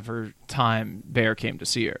whatever time Bear came to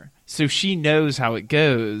see her, so she knows how it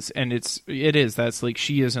goes, and that's like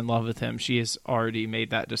she is in love with him. She has already made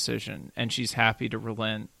that decision, and she's happy to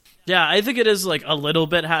relent. Yeah, I think it is like a little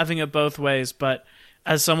bit having it both ways, but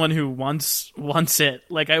as someone who wants it,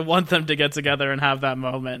 like I want them to get together and have that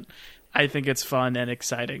moment. I think it's fun and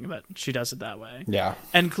exciting that she does it that way. Yeah.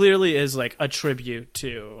 And clearly is like a tribute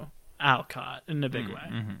to Alcott in a big way.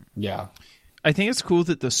 Mm-hmm. Yeah. I think it's cool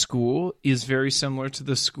that the school is very similar to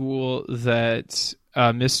the school that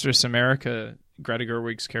Mistress America, Greta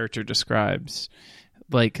Gerwig's character, describes.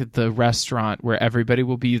 Like the restaurant where everybody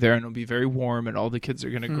will be there and it'll be very warm and all the kids are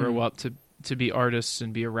going to grow up to be artists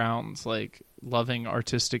and be around like loving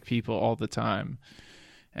artistic people all the time.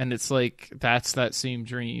 And it's like that's that same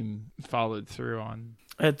dream followed through on.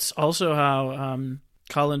 It's also how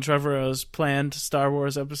Colin Trevorrow's planned Star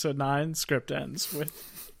Wars Episode 9 script ends, with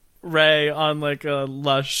Rey on like a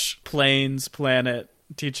lush plains planet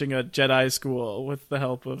teaching a Jedi school with the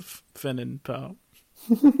help of Finn and Poe.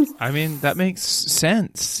 I mean, that makes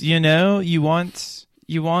sense. You know, you want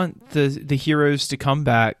the heroes to come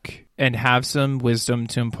back and have some wisdom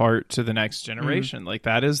to impart to the next generation. Like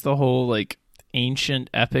that is the whole like ancient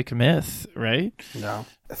epic myth, right? Yeah.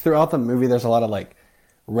 Throughout the movie, there's a lot of like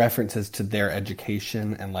references to their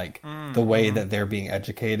education and like the way that they're being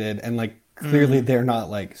educated, and like clearly they're not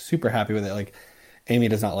like super happy with it. Like Amy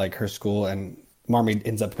does not like her school, and Marmee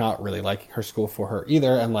ends up not really liking her school for her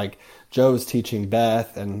either. And like Jo's teaching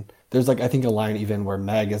Beth, and there's like I think a line even where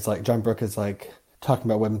Meg is like, John Brooke is like talking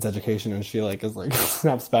about women's education, and she like is like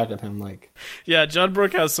snaps back at him like, yeah, John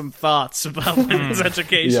Brooke has some thoughts about women's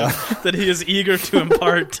education that he is eager to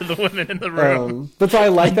impart to the women in the room. But so I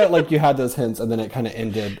like that like you had those hints, and then it kind of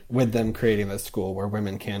ended with them creating this school where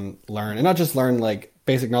women can learn, and not just learn like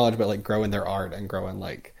basic knowledge, but like grow in their art and grow in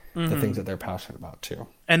like the things that they're passionate about too.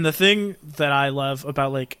 And the thing that I love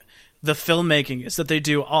about like the filmmaking is that they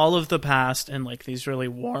do all of the past in like these really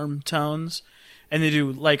warm tones, and they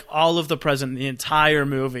do like all of the present, the entire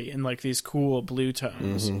movie in like these cool blue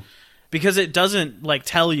tones. Because it doesn't like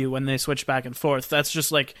tell you when they switch back and forth. That's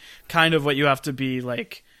just like kind of what you have to be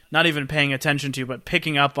like not even paying attention to, but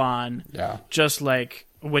picking up on just like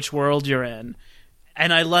which world you're in.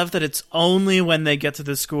 And I love that it's only when they get to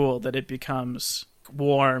the school that it becomes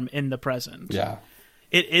warm in the present. Yeah.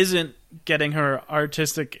 It isn't getting her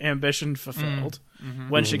artistic ambition fulfilled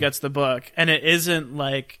when she gets the book. And it isn't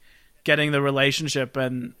like getting the relationship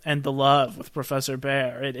and the love with Professor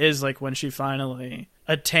Bear. It is like when she finally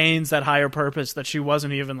attains that higher purpose that she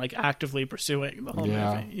wasn't even like actively pursuing the whole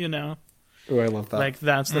movie, you know? Oh, I love that. Like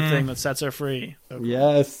that's the thing that sets her free. So cool.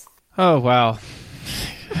 Yes. Oh, wow.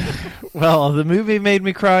 Well, the movie made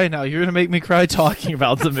me cry. Now you're going to make me cry talking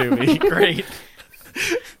about the movie. Great.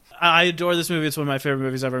 I adore this movie. It's one of my favorite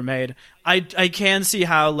movies ever made. I can see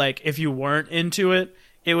how like if you weren't into it,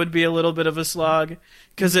 it would be a little bit of a slog,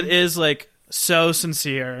 because it is like so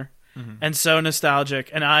sincere and so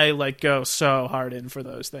nostalgic, and I like go so hard in for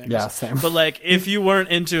those things. Yeah, same. But like if you weren't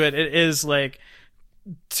into it, it is like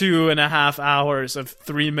 2.5 hours of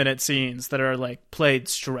 3-minute scenes that are like played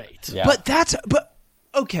straight. Yeah. But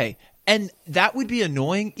okay, and that would be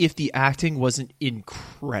annoying if the acting wasn't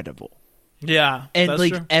incredible. Yeah, and that's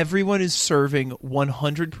like true. everyone is serving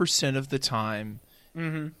 100% of the time.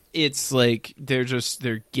 It's like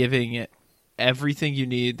they're giving it everything you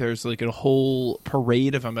need. There's like a whole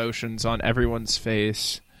parade of emotions on everyone's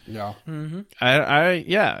face. Yeah. I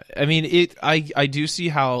mean, I do see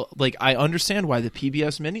how, like, I understand why the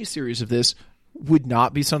PBS miniseries of this would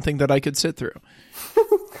not be something that I could sit through.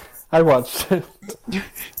 I watched it.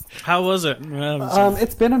 How was it?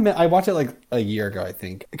 It's been a minute. I watched it like a year ago, I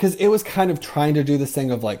think, because it was kind of trying to do this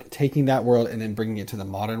thing of like taking that world and then bringing it to the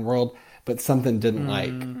modern world, but something didn't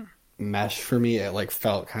like mesh for me. It like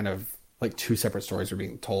felt kind of like two separate stories were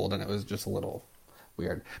being told, and it was just a little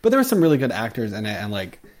weird. But there were some really good actors in it, and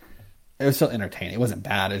like it was still entertaining. It wasn't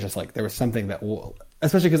bad. It's just like there was something that,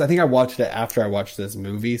 especially because I think I watched it after I watched this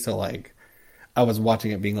movie, so like I was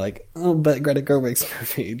watching it being like, oh, but Greta Gerwig's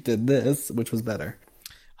movie did this, which was better.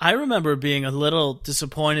 I remember being a little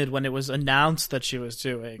disappointed when it was announced that she was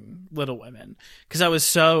doing Little Women, because I was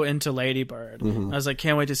so into Lady Bird. I was like,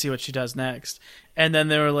 can't wait to see what she does next. And then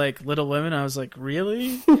they were like, Little Women? I was like,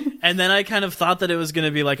 really? And then I kind of thought that it was going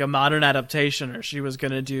to be like a modern adaptation, or she was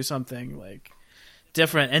going to do something like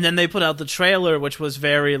different. And then they put out the trailer, which was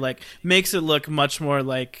very like, makes it look much more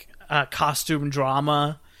like a costume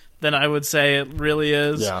drama than I would say it really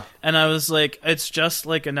is. Yeah. And I was like, it's just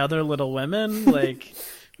like another Little Women? Like,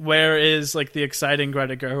 where is like the exciting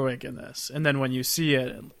Greta Gerwig in this? And then when you see it,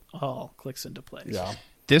 it all clicks into place. Yeah.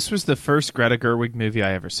 This was the first Greta Gerwig movie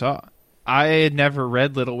I ever saw. I had never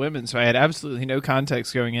read Little Women, so I had absolutely no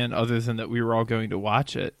context going in other than that we were all going to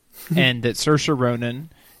watch it and that Saoirse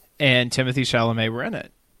Ronan and Timothée Chalamet were in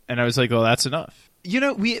it. And I was like, well, that's enough. You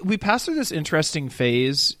know, we passed through this interesting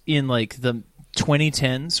phase in like the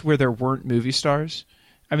 2010s where there weren't movie stars.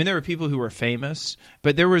 I mean, there were people who were famous,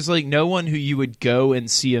 but there was like no one who you would go and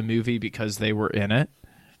see a movie because they were in it.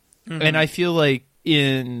 And I feel like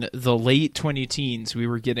in the late 2010s, we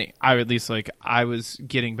were getting, I was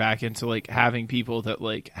getting back into like having people that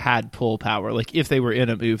like had pull power. Like if they were in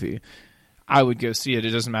a movie, I would go see it.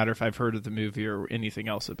 It doesn't matter if I've heard of the movie or anything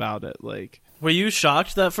else about it. Like, were you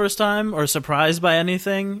shocked that first time or surprised by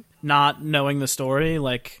anything, not knowing the story?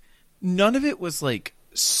 Like, none of it was like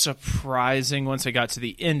surprising once I got to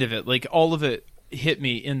the end of it. Like all of it hit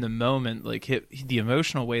me in the moment, like the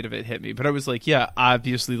emotional weight of it hit me, but I was like, yeah,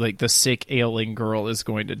 obviously like the sick ailing girl is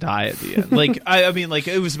going to die at the end. Like I mean like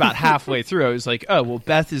it was about halfway through I was like, oh well,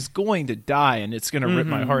 Beth is going to die and it's going to rip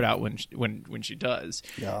my heart out when she does.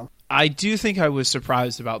 Yeah. I do think I was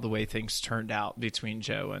surprised about the way things turned out between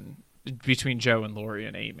Joe and Laurie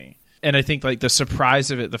and Amy. And I think like the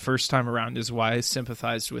surprise of it the first time around is why I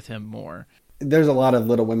sympathized with him more. There's a lot of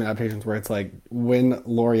Little Women adaptations where it's like when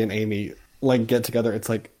Laurie and Amy like get together, it's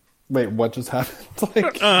like, wait, what just happened?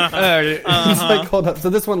 Like, it's like, hold up.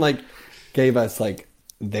 So this one like gave us like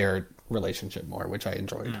their relationship more, which I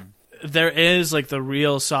enjoyed. there is like the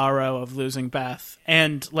real sorrow of losing Beth,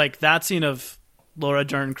 and like that scene of Laura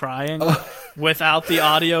Dern crying without the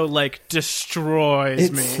audio like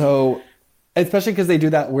destroys me. So, especially because they do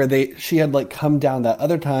that where she had like come down that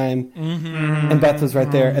other time and Beth was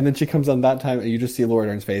right there, and then she comes on that time and you just see Laura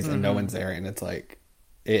Dern's face and no one's there, and it's like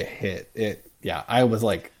it hit it. Yeah, I was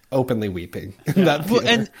like openly weeping in that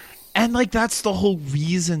theater. And like that's the whole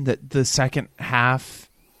reason that the second half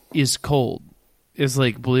is cold, is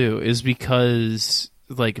like blue, is because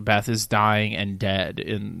like Beth is dying and dead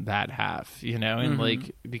in that half, you know, and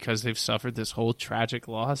like because they've suffered this whole tragic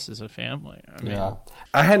loss as a family. I mean, yeah,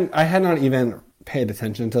 I had not even paid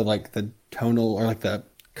attention to like the tonal or like the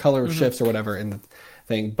color shifts or whatever in the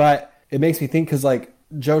thing, but it makes me think because like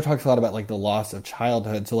Joe talks a lot about like the loss of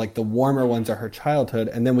childhood, so like the warmer ones are her childhood,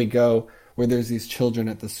 and then we go where there's these children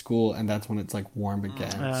at the school, and that's when it's like warm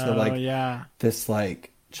again. So like this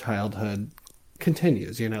like childhood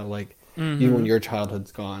continues, you know, like even when your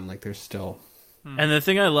childhood's gone, like there's still. And the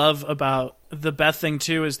thing I love about the Beth thing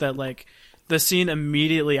too is that like the scene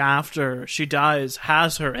immediately after she dies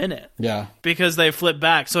has her in it. Yeah. Because they flip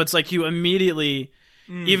back. So it's like you immediately,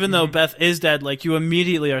 even though Beth is dead, like you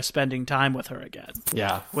immediately are spending time with her again.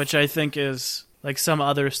 Yeah. Which I think is like some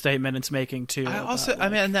other statement it's making too. I also, about, I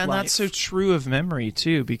mean, and that's so true of memory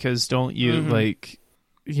too, because don't you like,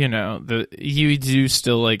 you know, you do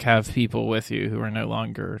still like have people with you who are no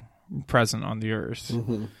longer present on the earth,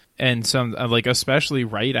 and some like especially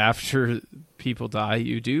right after people die,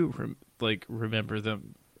 you do remember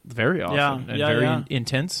them very often and very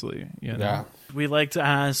intensely. You know? Yeah. We like to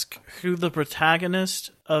ask who the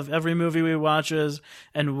protagonist of every movie we watch is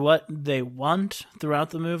and what they want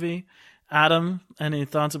throughout the movie. Adam, any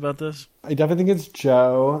thoughts about this? I definitely think it's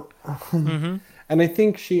Joe. And I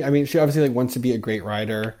think she obviously like wants to be a great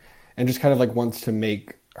writer and just kind of like wants to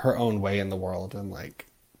make her own way in the world and like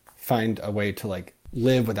find a way to like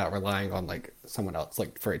live without relying on like someone else,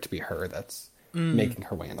 like for it to be her that's making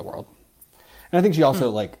her way in the world. And I think she also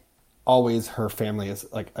like always, her family is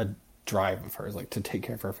like a drive of hers, like to take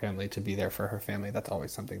care of her family, to be there for her family. That's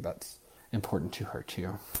always something that's important to her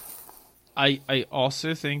too. I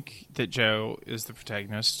also think that Jo is the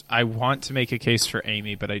protagonist. I want to make a case for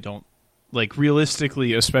Amy, but I don't, like,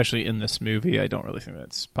 realistically, especially in this movie, I don't really think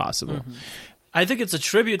that's possible. Mm-hmm. I think it's a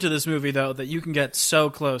tribute to this movie, though, that you can get so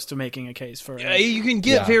close to making a case for it. You can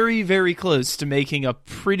get very, very close to making a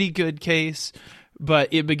pretty good case, but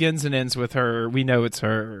it begins and ends with her. We know it's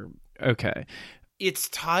her. Okay. It's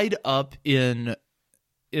tied up in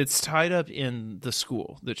the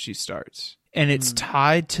school that she starts. And it's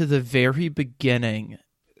tied to the very beginning.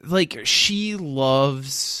 Like, she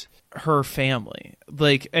loves her family.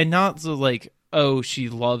 Like, and not the, like, oh, she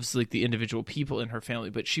loves, like, the individual people in her family,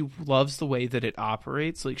 but she loves the way that it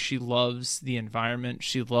operates. Like, she loves the environment.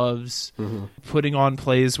 She loves putting on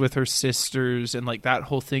plays with her sisters and, like, that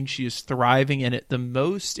whole thing. She is thriving in it the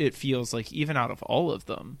most, it feels like, even out of all of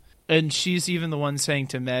them. And she's even the one saying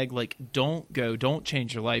to Meg, like, don't go, don't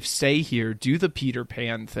change your life, stay here, do the Peter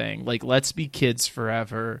Pan thing. Like, let's be kids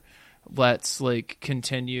forever. Let's, like,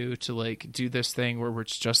 continue to, like, do this thing where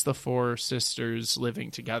it's just the four sisters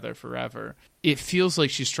living together forever. It feels like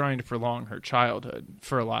she's trying to prolong her childhood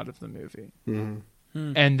for a lot of the movie.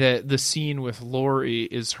 And the scene with Laurie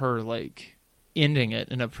is her, like, ending it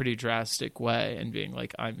in a pretty drastic way and being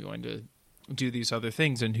like, I'm going to do these other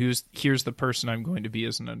things, and here's the person I'm going to be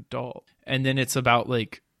as an adult. And then it's about,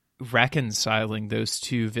 like, reconciling those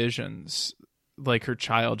two visions, like her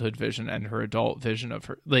childhood vision and her adult vision of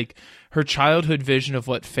her, like, her childhood vision of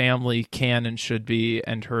what family can and should be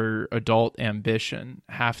and her adult ambition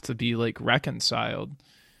have to be, like, reconciled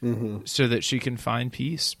so that she can find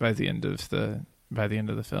peace by the end of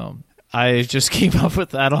the film. I just came up with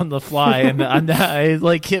that on the fly, and I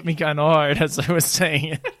like, hit me kind of hard as I was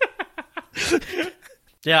saying it.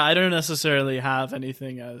 Yeah, I don't necessarily have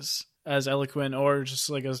anything as eloquent or just,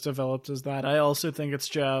 like, as developed as that. I also think it's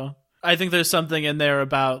Jo. I think there's something in there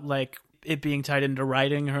about, like, it being tied into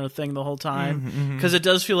writing her thing the whole time, because it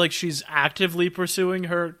does feel like she's actively pursuing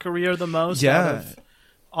her career the most out of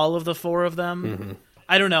all of the four of them.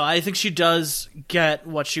 I don't know. I think she does get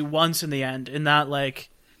what she wants in the end, in that, like,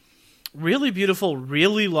 really beautiful,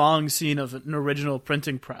 really long scene of an original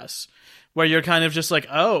printing press, where you're kind of just like,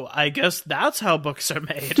 oh, I guess that's how books are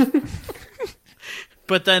made.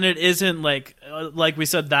 But then it isn't, like we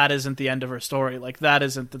said, that isn't the end of her story. Like, that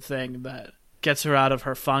isn't the thing that gets her out of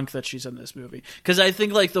her funk that she's in this movie. Because I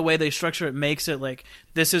think, like, the way they structure it makes it like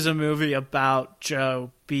this is a movie about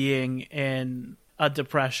Jo being in a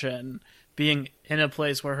depression, being in a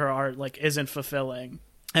place where her art, like, isn't fulfilling,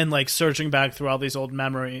 and, like, searching back through all these old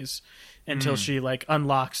memories until she, like,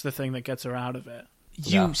 unlocks the thing that gets her out of it.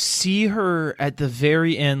 You see her at the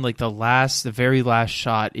very end, like, the very last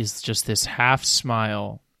shot is just this half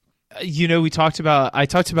smile. You know, I talked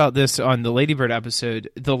about this on the Lady Bird episode.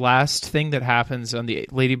 The last thing that happens on the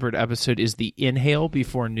Lady Bird episode is the inhale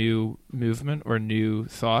before new movement or new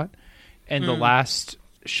thought. And the last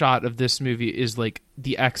shot of this movie is, like,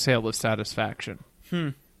 the exhale of satisfaction.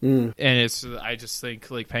 And it's, I just think,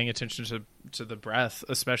 like, paying attention to the breath,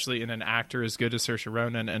 especially in an actor as good as Saoirse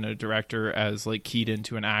Ronan and a director as, like, keyed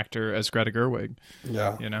into an actor as Greta Gerwig.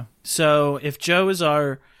 Yeah. You know? So if Jo is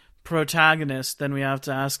our protagonist, then we have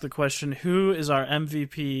to ask the question, who is our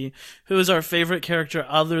MVP? Who is our favorite character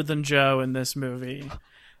other than Jo in this movie?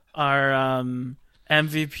 Our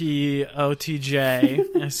MVP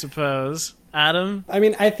OTJ, I suppose. Adam? I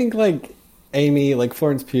mean, I think, like, Amy, like,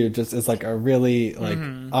 Florence Pugh just is, like, a really, like,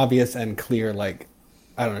 obvious and clear, like,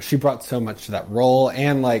 I don't know, she brought so much to that role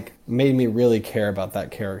and, like, made me really care about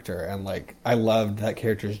that character. And, like, I loved that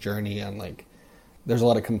character's journey, and, like, there's a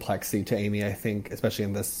lot of complexity to Amy, I think, especially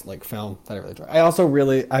in this, like, film that I really enjoy. I also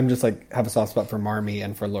I'm just, like, have a soft spot for Marmee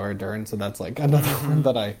and for Laura Dern, so that's, like, another one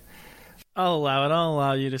that I'll allow it. I'll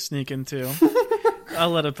allow you to sneak into. I'll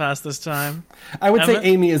let it pass this time. I would say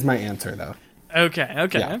Amy is my answer, though. Okay.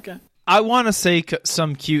 I want to say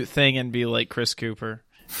some cute thing and be like Chris Cooper,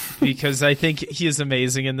 because I think he is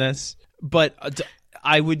amazing in this. But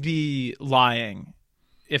I would be lying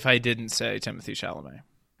if I didn't say Timothée Chalamet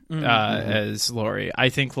as Laurie. I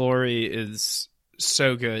think Laurie is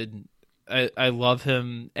so good. I love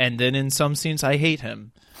him, and then in some scenes I hate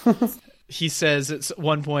him. He says at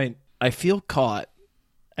one point, "I feel caught,"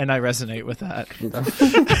 and I resonate with that.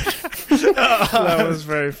 That was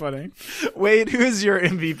very funny. Wade, who is your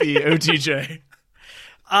MVP, OTJ?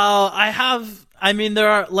 I have I mean, there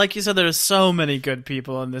are, like you said, there's so many good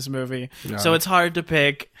people in this movie, so it's hard to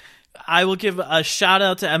pick. I will give a shout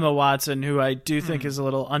out to Emma Watson, who I do think is a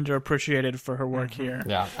little underappreciated for her work here.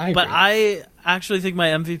 Yeah, I agree. But I actually think my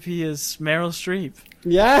MVP is Meryl Streep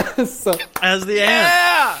Yes. as the aunt.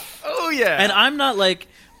 Yeah. Oh yeah. And I'm not like,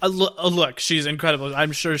 look, she's incredible.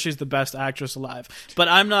 I'm sure she's the best actress alive. But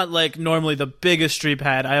I'm not like normally the biggest Streep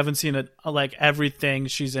head. I haven't seen like everything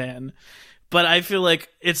she's in. But I feel like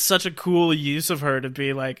it's such a cool use of her to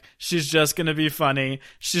be like, she's just going to be funny.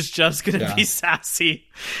 She's just going to be sassy.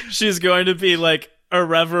 She's going to be like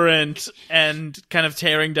irreverent and kind of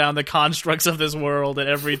tearing down the constructs of this world at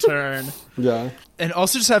every turn. Yeah. And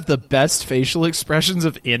also just have the best facial expressions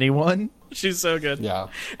of anyone. She's so good. Yeah.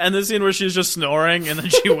 And the scene where she's just snoring and then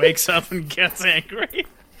she wakes up and gets angry.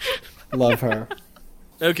 Love her.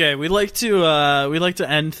 Okay, we like to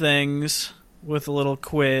end things with a little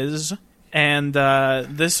quiz. And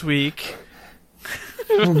this week,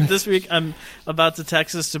 I'm about to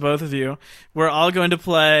text this to both of you. We're all going to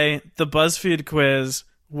play the BuzzFeed quiz.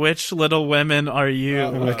 Which Little Women are you?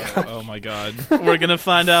 Oh my god. We're going to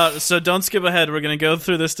find out. So don't skip ahead. We're going to go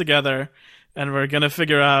through this together, and we're going to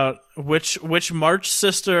figure out which March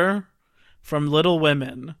sister from Little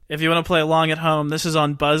Women. If you want to play along at home, this is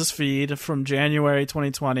on BuzzFeed from January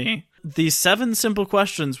 2020. These 7 simple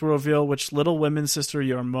questions will reveal which Little Women sister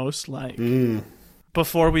you're most like.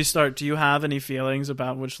 Before we start, do you have any feelings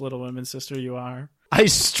about which Little Women sister you are? I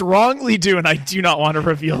strongly do, and I do not want to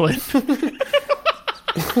reveal it.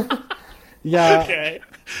 Yeah.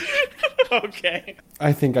 Okay.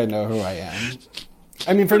 I think I know who I am.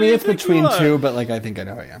 I mean, for me, it's between 2, but like, I think I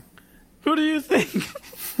know who I am. Who do you think?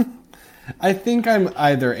 I think I'm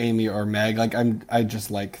either Amy or Meg. Like, I just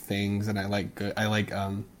like things, and I like good. I like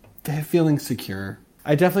feeling secure.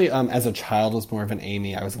 I definitely as a child was more of an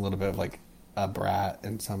Amy. I was a little bit of like a brat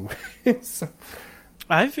in some ways. So.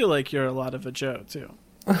 I feel like you're a lot of a Joe too.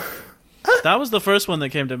 That was the first one that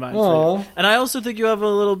came to mind for you. And I also think you have a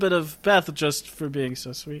little bit of Beth just for being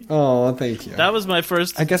so sweet. Oh, thank you. That was my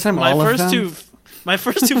first. I guess I'm all of them. My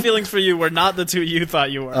first 2 feelings for you were not the 2 you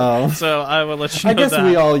thought you were. Oh. So I will let you know I guess that.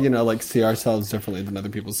 we all, like see ourselves differently than other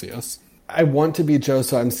people see us. I want to be Joe,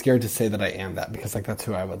 so I'm scared to say that I am that because like that's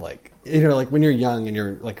who I would like. Like when you're young and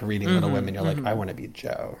you're like reading Little Women, you're like, I want to be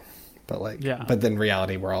Joe. But like, but then in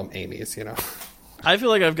reality, we're all Amy's, I feel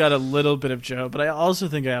like I've got a little bit of Joe, but I also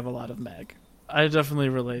think I have a lot of Meg. I definitely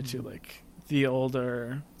relate to like the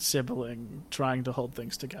older sibling trying to hold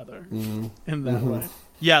things together in that way.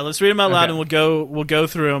 Yeah, let's read them out loud and we'll go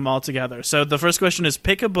through them all together. So the first question is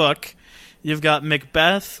pick a book. You've got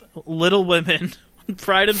Macbeth, Little Women,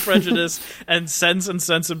 Pride and Prejudice, and Sense and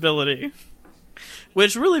Sensibility.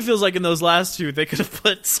 Which really feels like in those last 2 they could have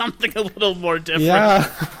put something a little more different. Yeah.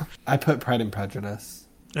 I put Pride and Prejudice.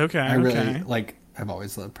 Okay. I really I've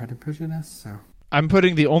always loved Pride and Prejudice, so I'm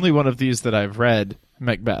putting the only one of these that I've read,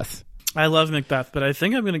 Macbeth. I love Macbeth, but I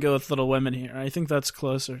think I'm going to go with Little Women here. I think that's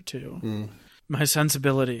closer to my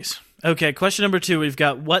sensibilities. Okay, question number 2. We've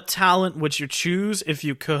got what talent would you choose if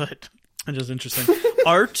you could? Which is interesting.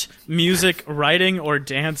 Art, music, writing, or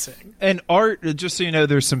dancing? And art, just so you know,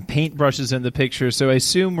 there's some paintbrushes in the picture, so I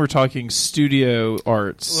assume we're talking studio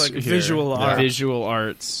arts. Like here. visual art. Visual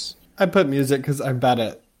arts. I put music because I'm bad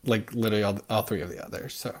at like literally all 3 of the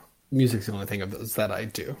others, so music's the only thing of those that I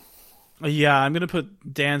do. Yeah, I'm going to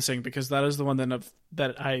put dancing because that is the one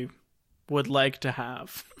that I would like to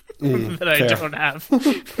have that I don't have.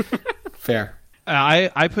 Fair.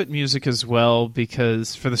 I put music as well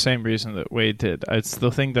because for the same reason that Wade did. It's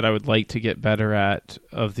the thing that I would like to get better at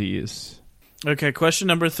of these. Okay, question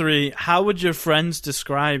number 3. How would your friends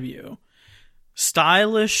describe you?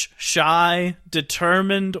 Stylish, shy,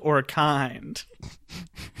 determined, or kind?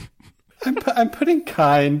 I'm putting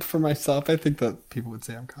kind for myself. I think that people would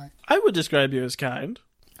say I'm kind. I would describe you as kind.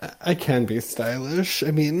 I can be stylish.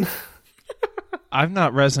 I mean, I'm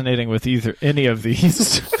not resonating with any of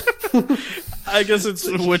these. I guess it's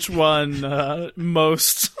which one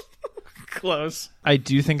most close. I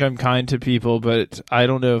do think I'm kind to people, but I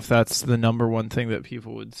don't know if that's the number one thing that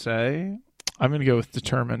people would say. I'm going to go with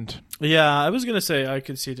determined. Yeah, I was going to say I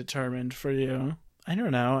could see determined for you. I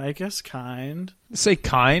don't know. I guess kind. Say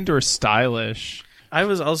kind or stylish. I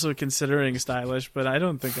was also considering stylish, but I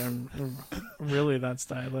don't think I'm really that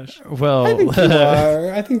stylish. Well, I think you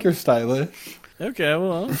are. I think you're stylish. Okay,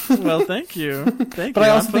 well, thank you. Thank but you. I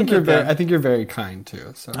also think you're very. I think you're very kind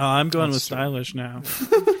too. So. Oh, I'm going with stylish now.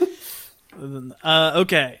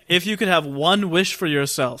 Okay, if you could have one wish for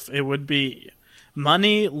yourself, it would be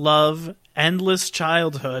money, love, endless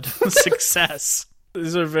childhood, success.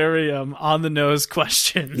 These are very on the nose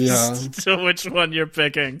questions. Yeah. So which one you're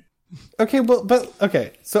picking? Okay, well, but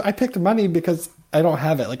okay. So I picked money because I don't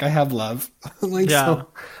have it. Like I have love. Like Yeah. so,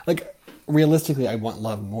 like realistically, I want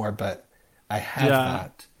love more, but I have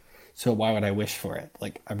that. So why would I wish for it?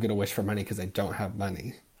 Like I'm gonna wish for money because I don't have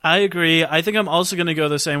money. I agree. I think I'm also going to go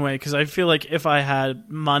the same way because I feel like if I had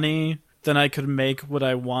money, then I could make what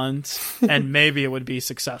I want and maybe it would be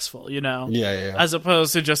successful, you know? Yeah. As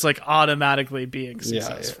opposed to just like automatically being Yeah,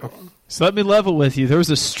 successful. So let me level with you. There was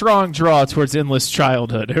a strong draw towards Endless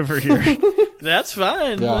Childhood over here. That's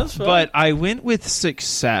fine. Yeah. That's fine. But I went with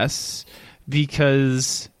success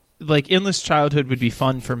because, like, Endless Childhood would be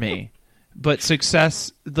fun for me. But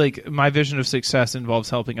success, like, my vision of success involves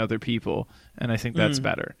helping other people, and I think that's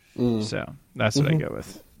better. So that's what I go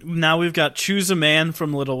with. Now we've got Choose a Man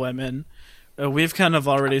from Little Women. We've kind of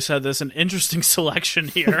already said this, an interesting selection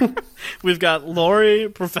here. We've got Laurie,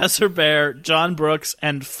 Professor Bear, John Brooks,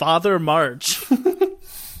 and Father March.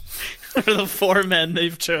 Are the 4 men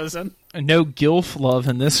they've chosen. No gilf love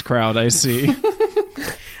in this crowd, I see.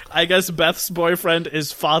 I guess Beth's boyfriend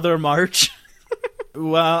is Father March.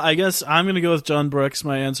 Well, I guess I'm going to go with John Brooks,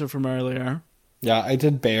 my answer from earlier. Yeah, I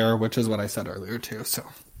did Bear, which is what I said earlier too. So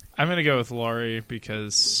I'm going to go with Laurie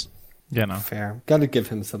because, you know. fair. Got to give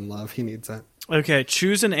him some love. He needs it. Okay,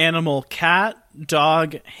 choose an animal: cat,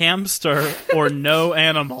 dog, hamster, or no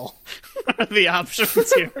animal. Are the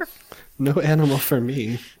options here. No animal for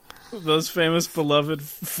me. Those famous, beloved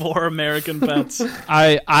 4 American pets.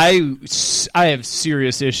 I have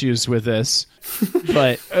serious issues with this,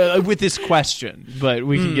 but with this question. But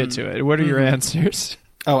we can get to it. What are your answers?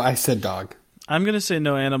 Oh, I said dog. I'm going to say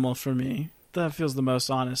no animal for me. That feels the most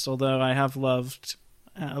honest, although I have loved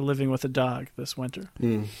living with a dog this winter.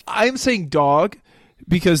 I'm saying dog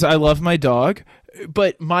because I love my dog.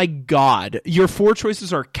 But my God, your 4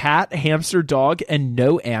 choices are cat, hamster, dog, and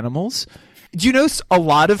no animals. Do you know a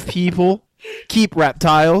lot of people keep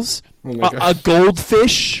reptiles? Oh my A gosh.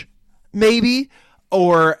 goldfish, maybe,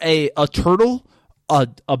 or a turtle,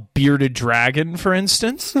 a bearded dragon, for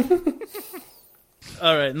instance. All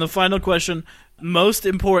right, and the final question, most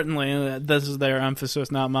importantly, and this is their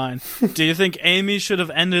emphasis, not mine. Do you think Amy should have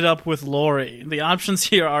ended up with Laurie? The options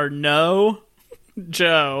here are no,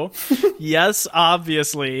 Joe, yes,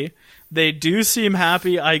 obviously, they do seem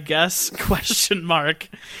happy, I guess, question mark,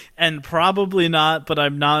 and probably not, but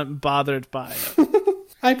I'm not bothered by it.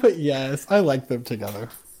 I put yes. I like them together,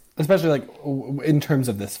 especially like in terms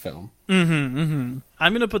of this film. I'm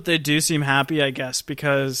going to put they do seem happy, I guess,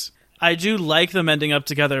 because I do like them ending up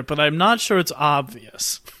together, but I'm not sure it's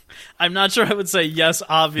obvious. I'm not sure I would say, yes,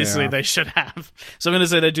 obviously Yeah. they should have. So I'm going to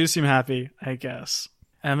say they do seem happy, I guess.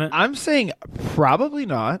 Emmett? I'm saying probably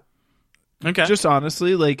not. Okay. Just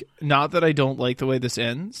honestly, like, not that I don't like the way this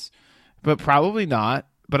ends, but probably not.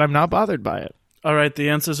 But I'm not bothered by it. All right, the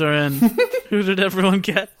answers are in. Who did everyone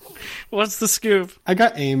get? What's the scoop? I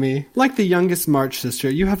got Amy. Like the youngest March sister,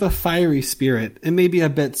 you have a fiery spirit and maybe a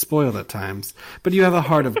bit spoiled at times, but you have a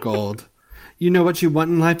heart of gold. You know what you want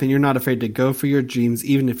in life and you're not afraid to go for your dreams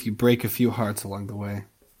even if you break a few hearts along the way.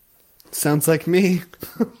 Sounds like me.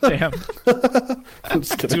 Damn. I'm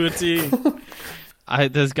just kidding. To a T.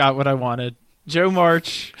 This got what I wanted. Joe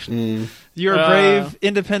March, you're Uh, brave,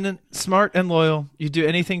 independent, smart, and loyal. You do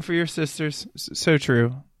anything for your sisters. So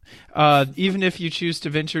true. Even if you choose to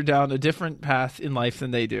venture down a different path in life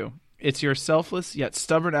than they do. It's your selfless yet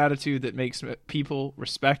stubborn attitude that makes people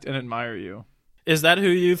respect and admire you. Is that who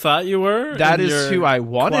you thought you were? That in is your who I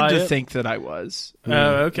wanted to quiet? think that I was.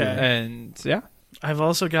 Oh, okay. And yeah. I've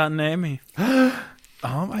also gotten Amy. Oh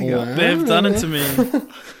my God. They've done it to me.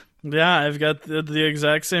 Yeah, I've got the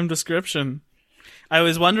exact same description. I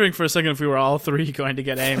was wondering for a second if we were all 3 going to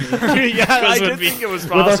get Amy. Yeah, I would did be think it was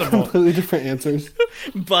With our possible. completely different answers.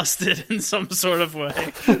 Busted in some sort of way.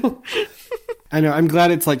 I know. I'm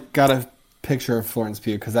glad it's like got a picture of Florence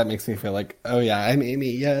Pugh because that makes me feel like, oh yeah, I'm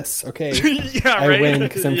Amy. Yes, okay. Yeah, I right? win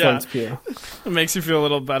because I'm Yeah. Florence Pugh. It makes you feel a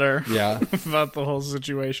little better Yeah. about the whole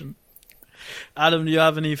situation. Adam, do you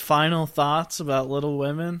have any final thoughts about Little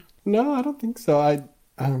Women? No, I don't think so. I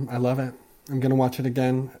love it. I'm gonna watch it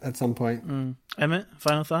again at some point. Emmett,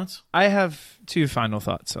 final thoughts? I have 2 final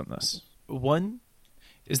thoughts on this. One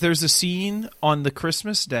is there's a scene on the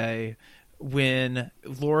Christmas day when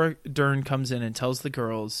Laura Dern comes in and tells the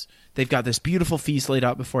girls they've got this beautiful feast laid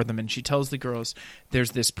out before them, and she tells the girls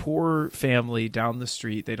there's this poor family down the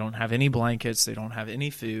street. They don't have any blankets. They don't have any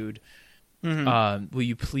food. Will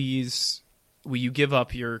you give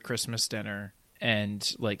up your Christmas dinner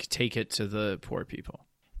and like take it to the poor people?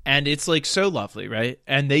 And it's like so lovely, right?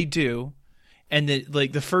 And they do. And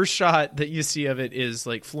the first shot that you see of it is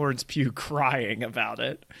like Florence Pugh crying about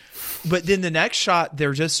it. But then the next shot,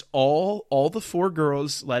 they're just all the 4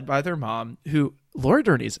 girls led by their mom, who Laura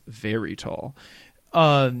Dern is very tall.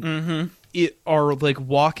 Are like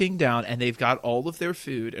walking down, and they've got all of their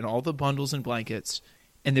food and all the bundles and blankets,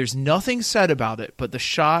 and there's nothing said about it, but the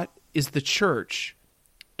shot is the church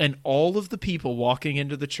and all of the people walking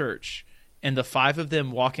into the church, and the 5 of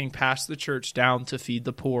them walking past the church down to feed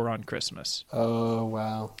the poor on Christmas. Oh,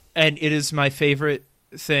 wow. And it is my favorite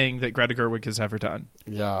thing that Greta Gerwig has ever done.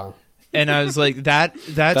 Yeah. And I was like, that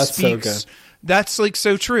That's speaks. so good. That's like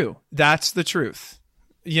so true. That's the truth,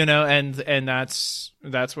 you know, and that's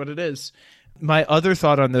what it is. My other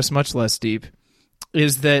thought on this, much less deep,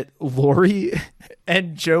 is that Laurie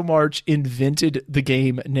and Joe March invented the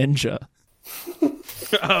game Ninja.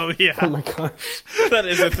 Oh, yeah. Oh, my gosh. That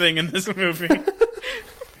is a thing in this movie.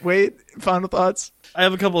 Wait, final thoughts? I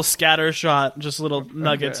have a couple scattershot, just little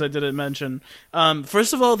nuggets I didn't mention.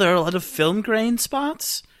 First of all, there are a lot of film grain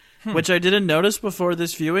spots, which I didn't notice before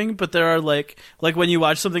this viewing, but there are like when you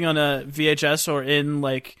watch something on a VHS or in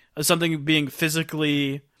like something being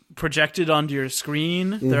physically projected onto your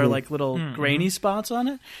screen, there are like little grainy spots on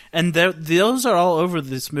it, and those are all over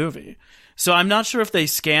this movie. So I'm not sure if they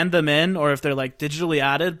scanned them in or if they're like digitally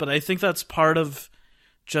added, but I think that's part of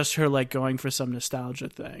just her like going for some nostalgia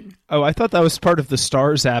thing. Oh, I thought that was part of the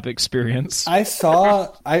Stars app experience. when I saw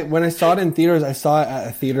it in theaters, I saw it at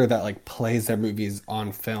a theater that like plays their movies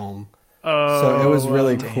on film. So it was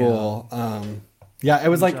really cool. Yeah, it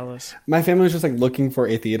was like jealous. My family was just like looking for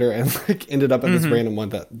a theater and like ended up at this random one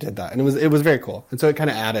that did that, and it was very cool. And so it kind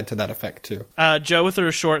of added to that effect too. Joe with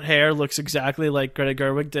her short hair looks exactly like Greta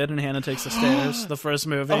Gerwig did in Hannah Takes the Stairs, the first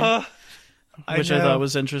movie, which I thought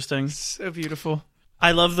was interesting. So beautiful.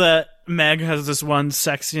 I love that Meg has this one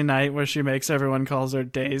sexy night where she makes everyone calls her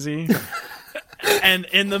Daisy. And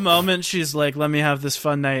in the moment, she's like, let me have this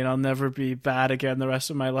fun night. I'll never be bad again the rest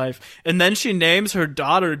of my life. And then she names her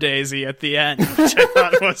daughter Daisy at the end, which I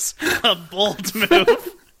thought was a bold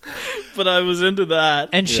move. But I was into that.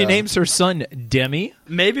 And she names her son Demi.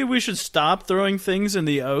 Maybe we should stop throwing things in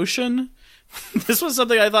the ocean. This was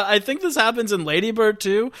something I think this happens in Lady Bird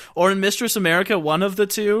too, or in Mistress America, one of the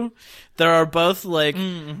two. There are both like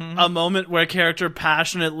a moment where a character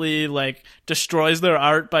passionately like destroys their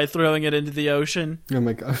art by throwing it into the ocean. Oh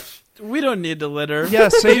my gosh. We don't need to litter. Yeah,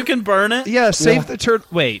 you can burn it. Yeah, save the turtle.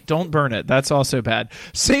 Wait, don't burn it. That's also bad.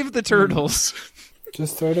 Save the turtles.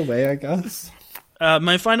 Just throw it away, I guess.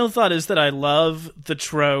 My final thought is that I love the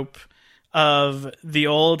trope of the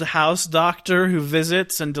old house doctor who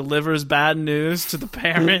visits and delivers bad news to the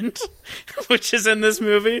parent, which is in this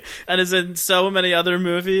movie and is in so many other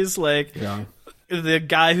movies. Like the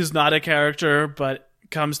guy who's not a character but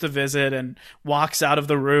comes to visit and walks out of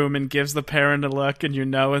the room and gives the parent a look, and you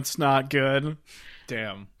know it's not good.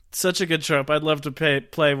 Damn. Such a good trope. I'd love to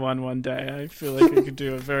play one day. I feel like I could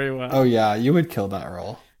do it very well. Oh yeah, you would kill that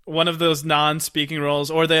role. One of those non-speaking roles,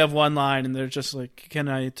 or they have one line and they're just like, can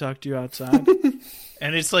I talk to you outside?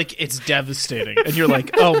 And it's like, it's devastating. And you're like,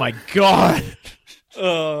 oh my God.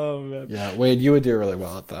 Oh, man. Yeah, Wade, you would do really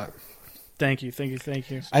well at that. Thank you.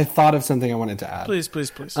 I thought of something I wanted to add. Please.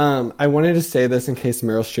 I wanted to say this in case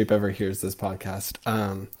Meryl Streep ever hears this podcast.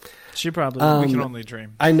 She probably We can only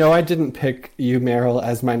dream. I know I didn't pick you, Meryl,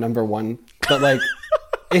 as my number one, but like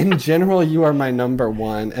in general, you are my number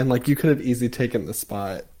one, and like you could have easily taken the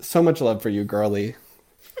spot. So much love for you, girly.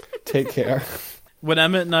 Take care. When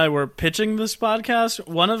Emmett and I were pitching this podcast,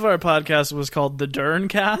 one of our podcasts was called The Dern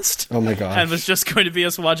Cast. Oh my gosh. And was just going to be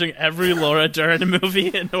us watching every Laura Dern movie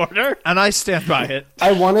in order. And I stand by it.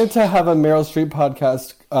 I wanted to have a Meryl Streep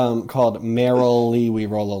podcast called Merrily We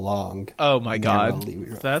Roll Along. Oh my God.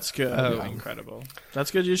 That's good. Oh, incredible.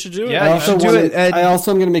 That's good. You should do it. Yeah, you should do it. And I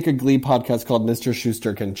also am going to make a Glee podcast called Mr.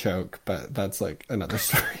 Schuster Can Choke, but that's like another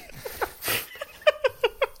story.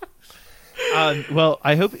 Well,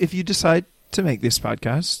 I hope if you decide to make these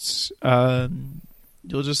podcasts,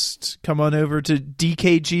 you'll just come on over to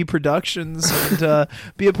DKG Productions and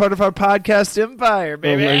be a part of our podcast empire,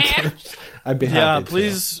 baby. Oh my gosh. I'd be happy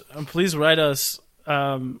to. Please write us.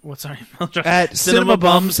 What's our email address? At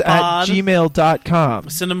cinemabums@gmail.com.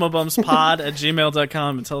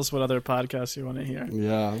 cinemabumspod@gmail.com, and tell us what other podcasts you want to hear.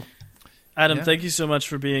 Yeah. Adam, thank you so much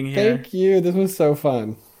for being here. Thank you. This was so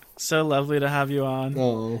fun. So lovely to have you on.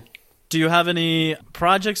 Oh. Do you have any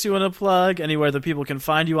projects you want to plug? Anywhere that people can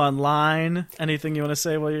find you online? Anything you want to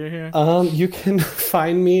say while you're here? You can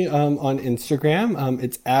find me on Instagram.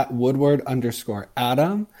 It's at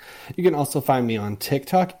Woodward_Adam. You can also find me on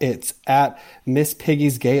TikTok. It's at Miss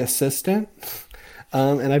Piggy's Gay Assistant.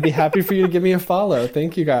 And I'd be happy for you to give me a follow.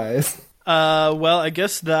 Thank you, guys. Well, I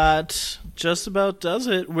guess that just about does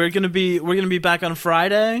it. We're gonna be back on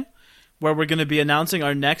Friday, where we're gonna be announcing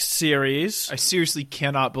our next series. I seriously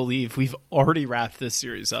cannot believe we've already wrapped this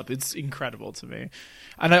series up. It's incredible to me.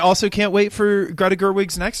 And I also can't wait for Greta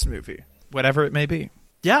Gerwig's next movie, whatever it may be.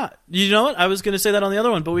 Yeah, you know what? I was gonna say that on the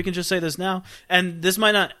other one, but we can just say this now. And this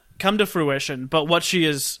might not come to fruition, but what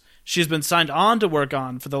she's been signed on to work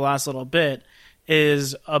on for the last little bit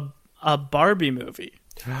is a Barbie movie.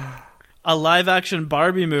 A live-action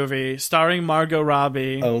Barbie movie starring Margot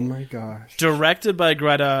Robbie. Oh my gosh. Directed by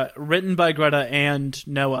Greta, written by Greta and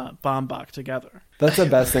Noah Baumbach together. That's the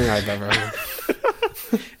best thing I've ever heard.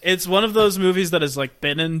 It's one of those movies that has like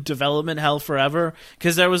been in development hell forever,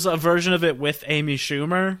 because there was a version of it with Amy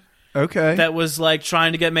Schumer. Okay. That was like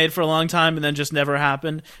trying to get made for a long time and then just never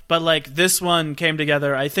happened. But like this one came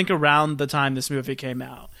together, I think, around the time this movie came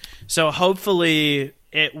out. So hopefully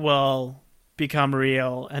it will become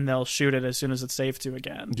real and they'll shoot it as soon as it's safe to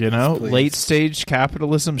again. You know, Please. late stage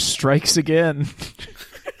capitalism strikes again.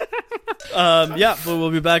 Yeah, but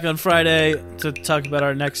we'll be back on Friday to talk about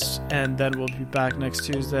our next, and then we'll be back next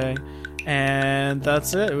Tuesday. And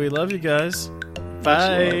that's it. We love you guys.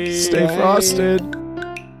 Bye. Stay frosted.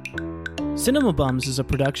 Cinema Bums is a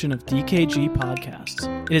production of DKG Podcasts.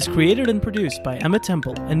 It is created and produced by Emma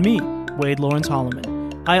Temple and me, Wade Lawrence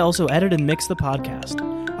Holloman. I also edit and mix the podcast.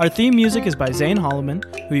 Our theme music is by Zane Holloman,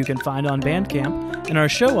 who you can find on Bandcamp, and our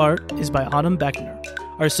show art is by Autumn Beckner.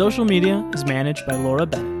 Our social media is managed by Laura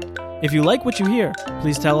Bennett. If you like what you hear,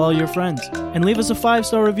 please tell all your friends, and leave us a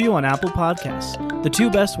 5-star review on Apple Podcasts, the 2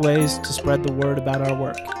 best ways to spread the word about our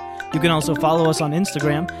work. You can also follow us on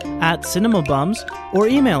Instagram at CinemaBums or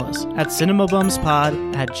email us at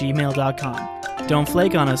cinemabumspod@gmail.com. Don't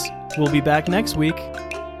flake on us. We'll be back next week.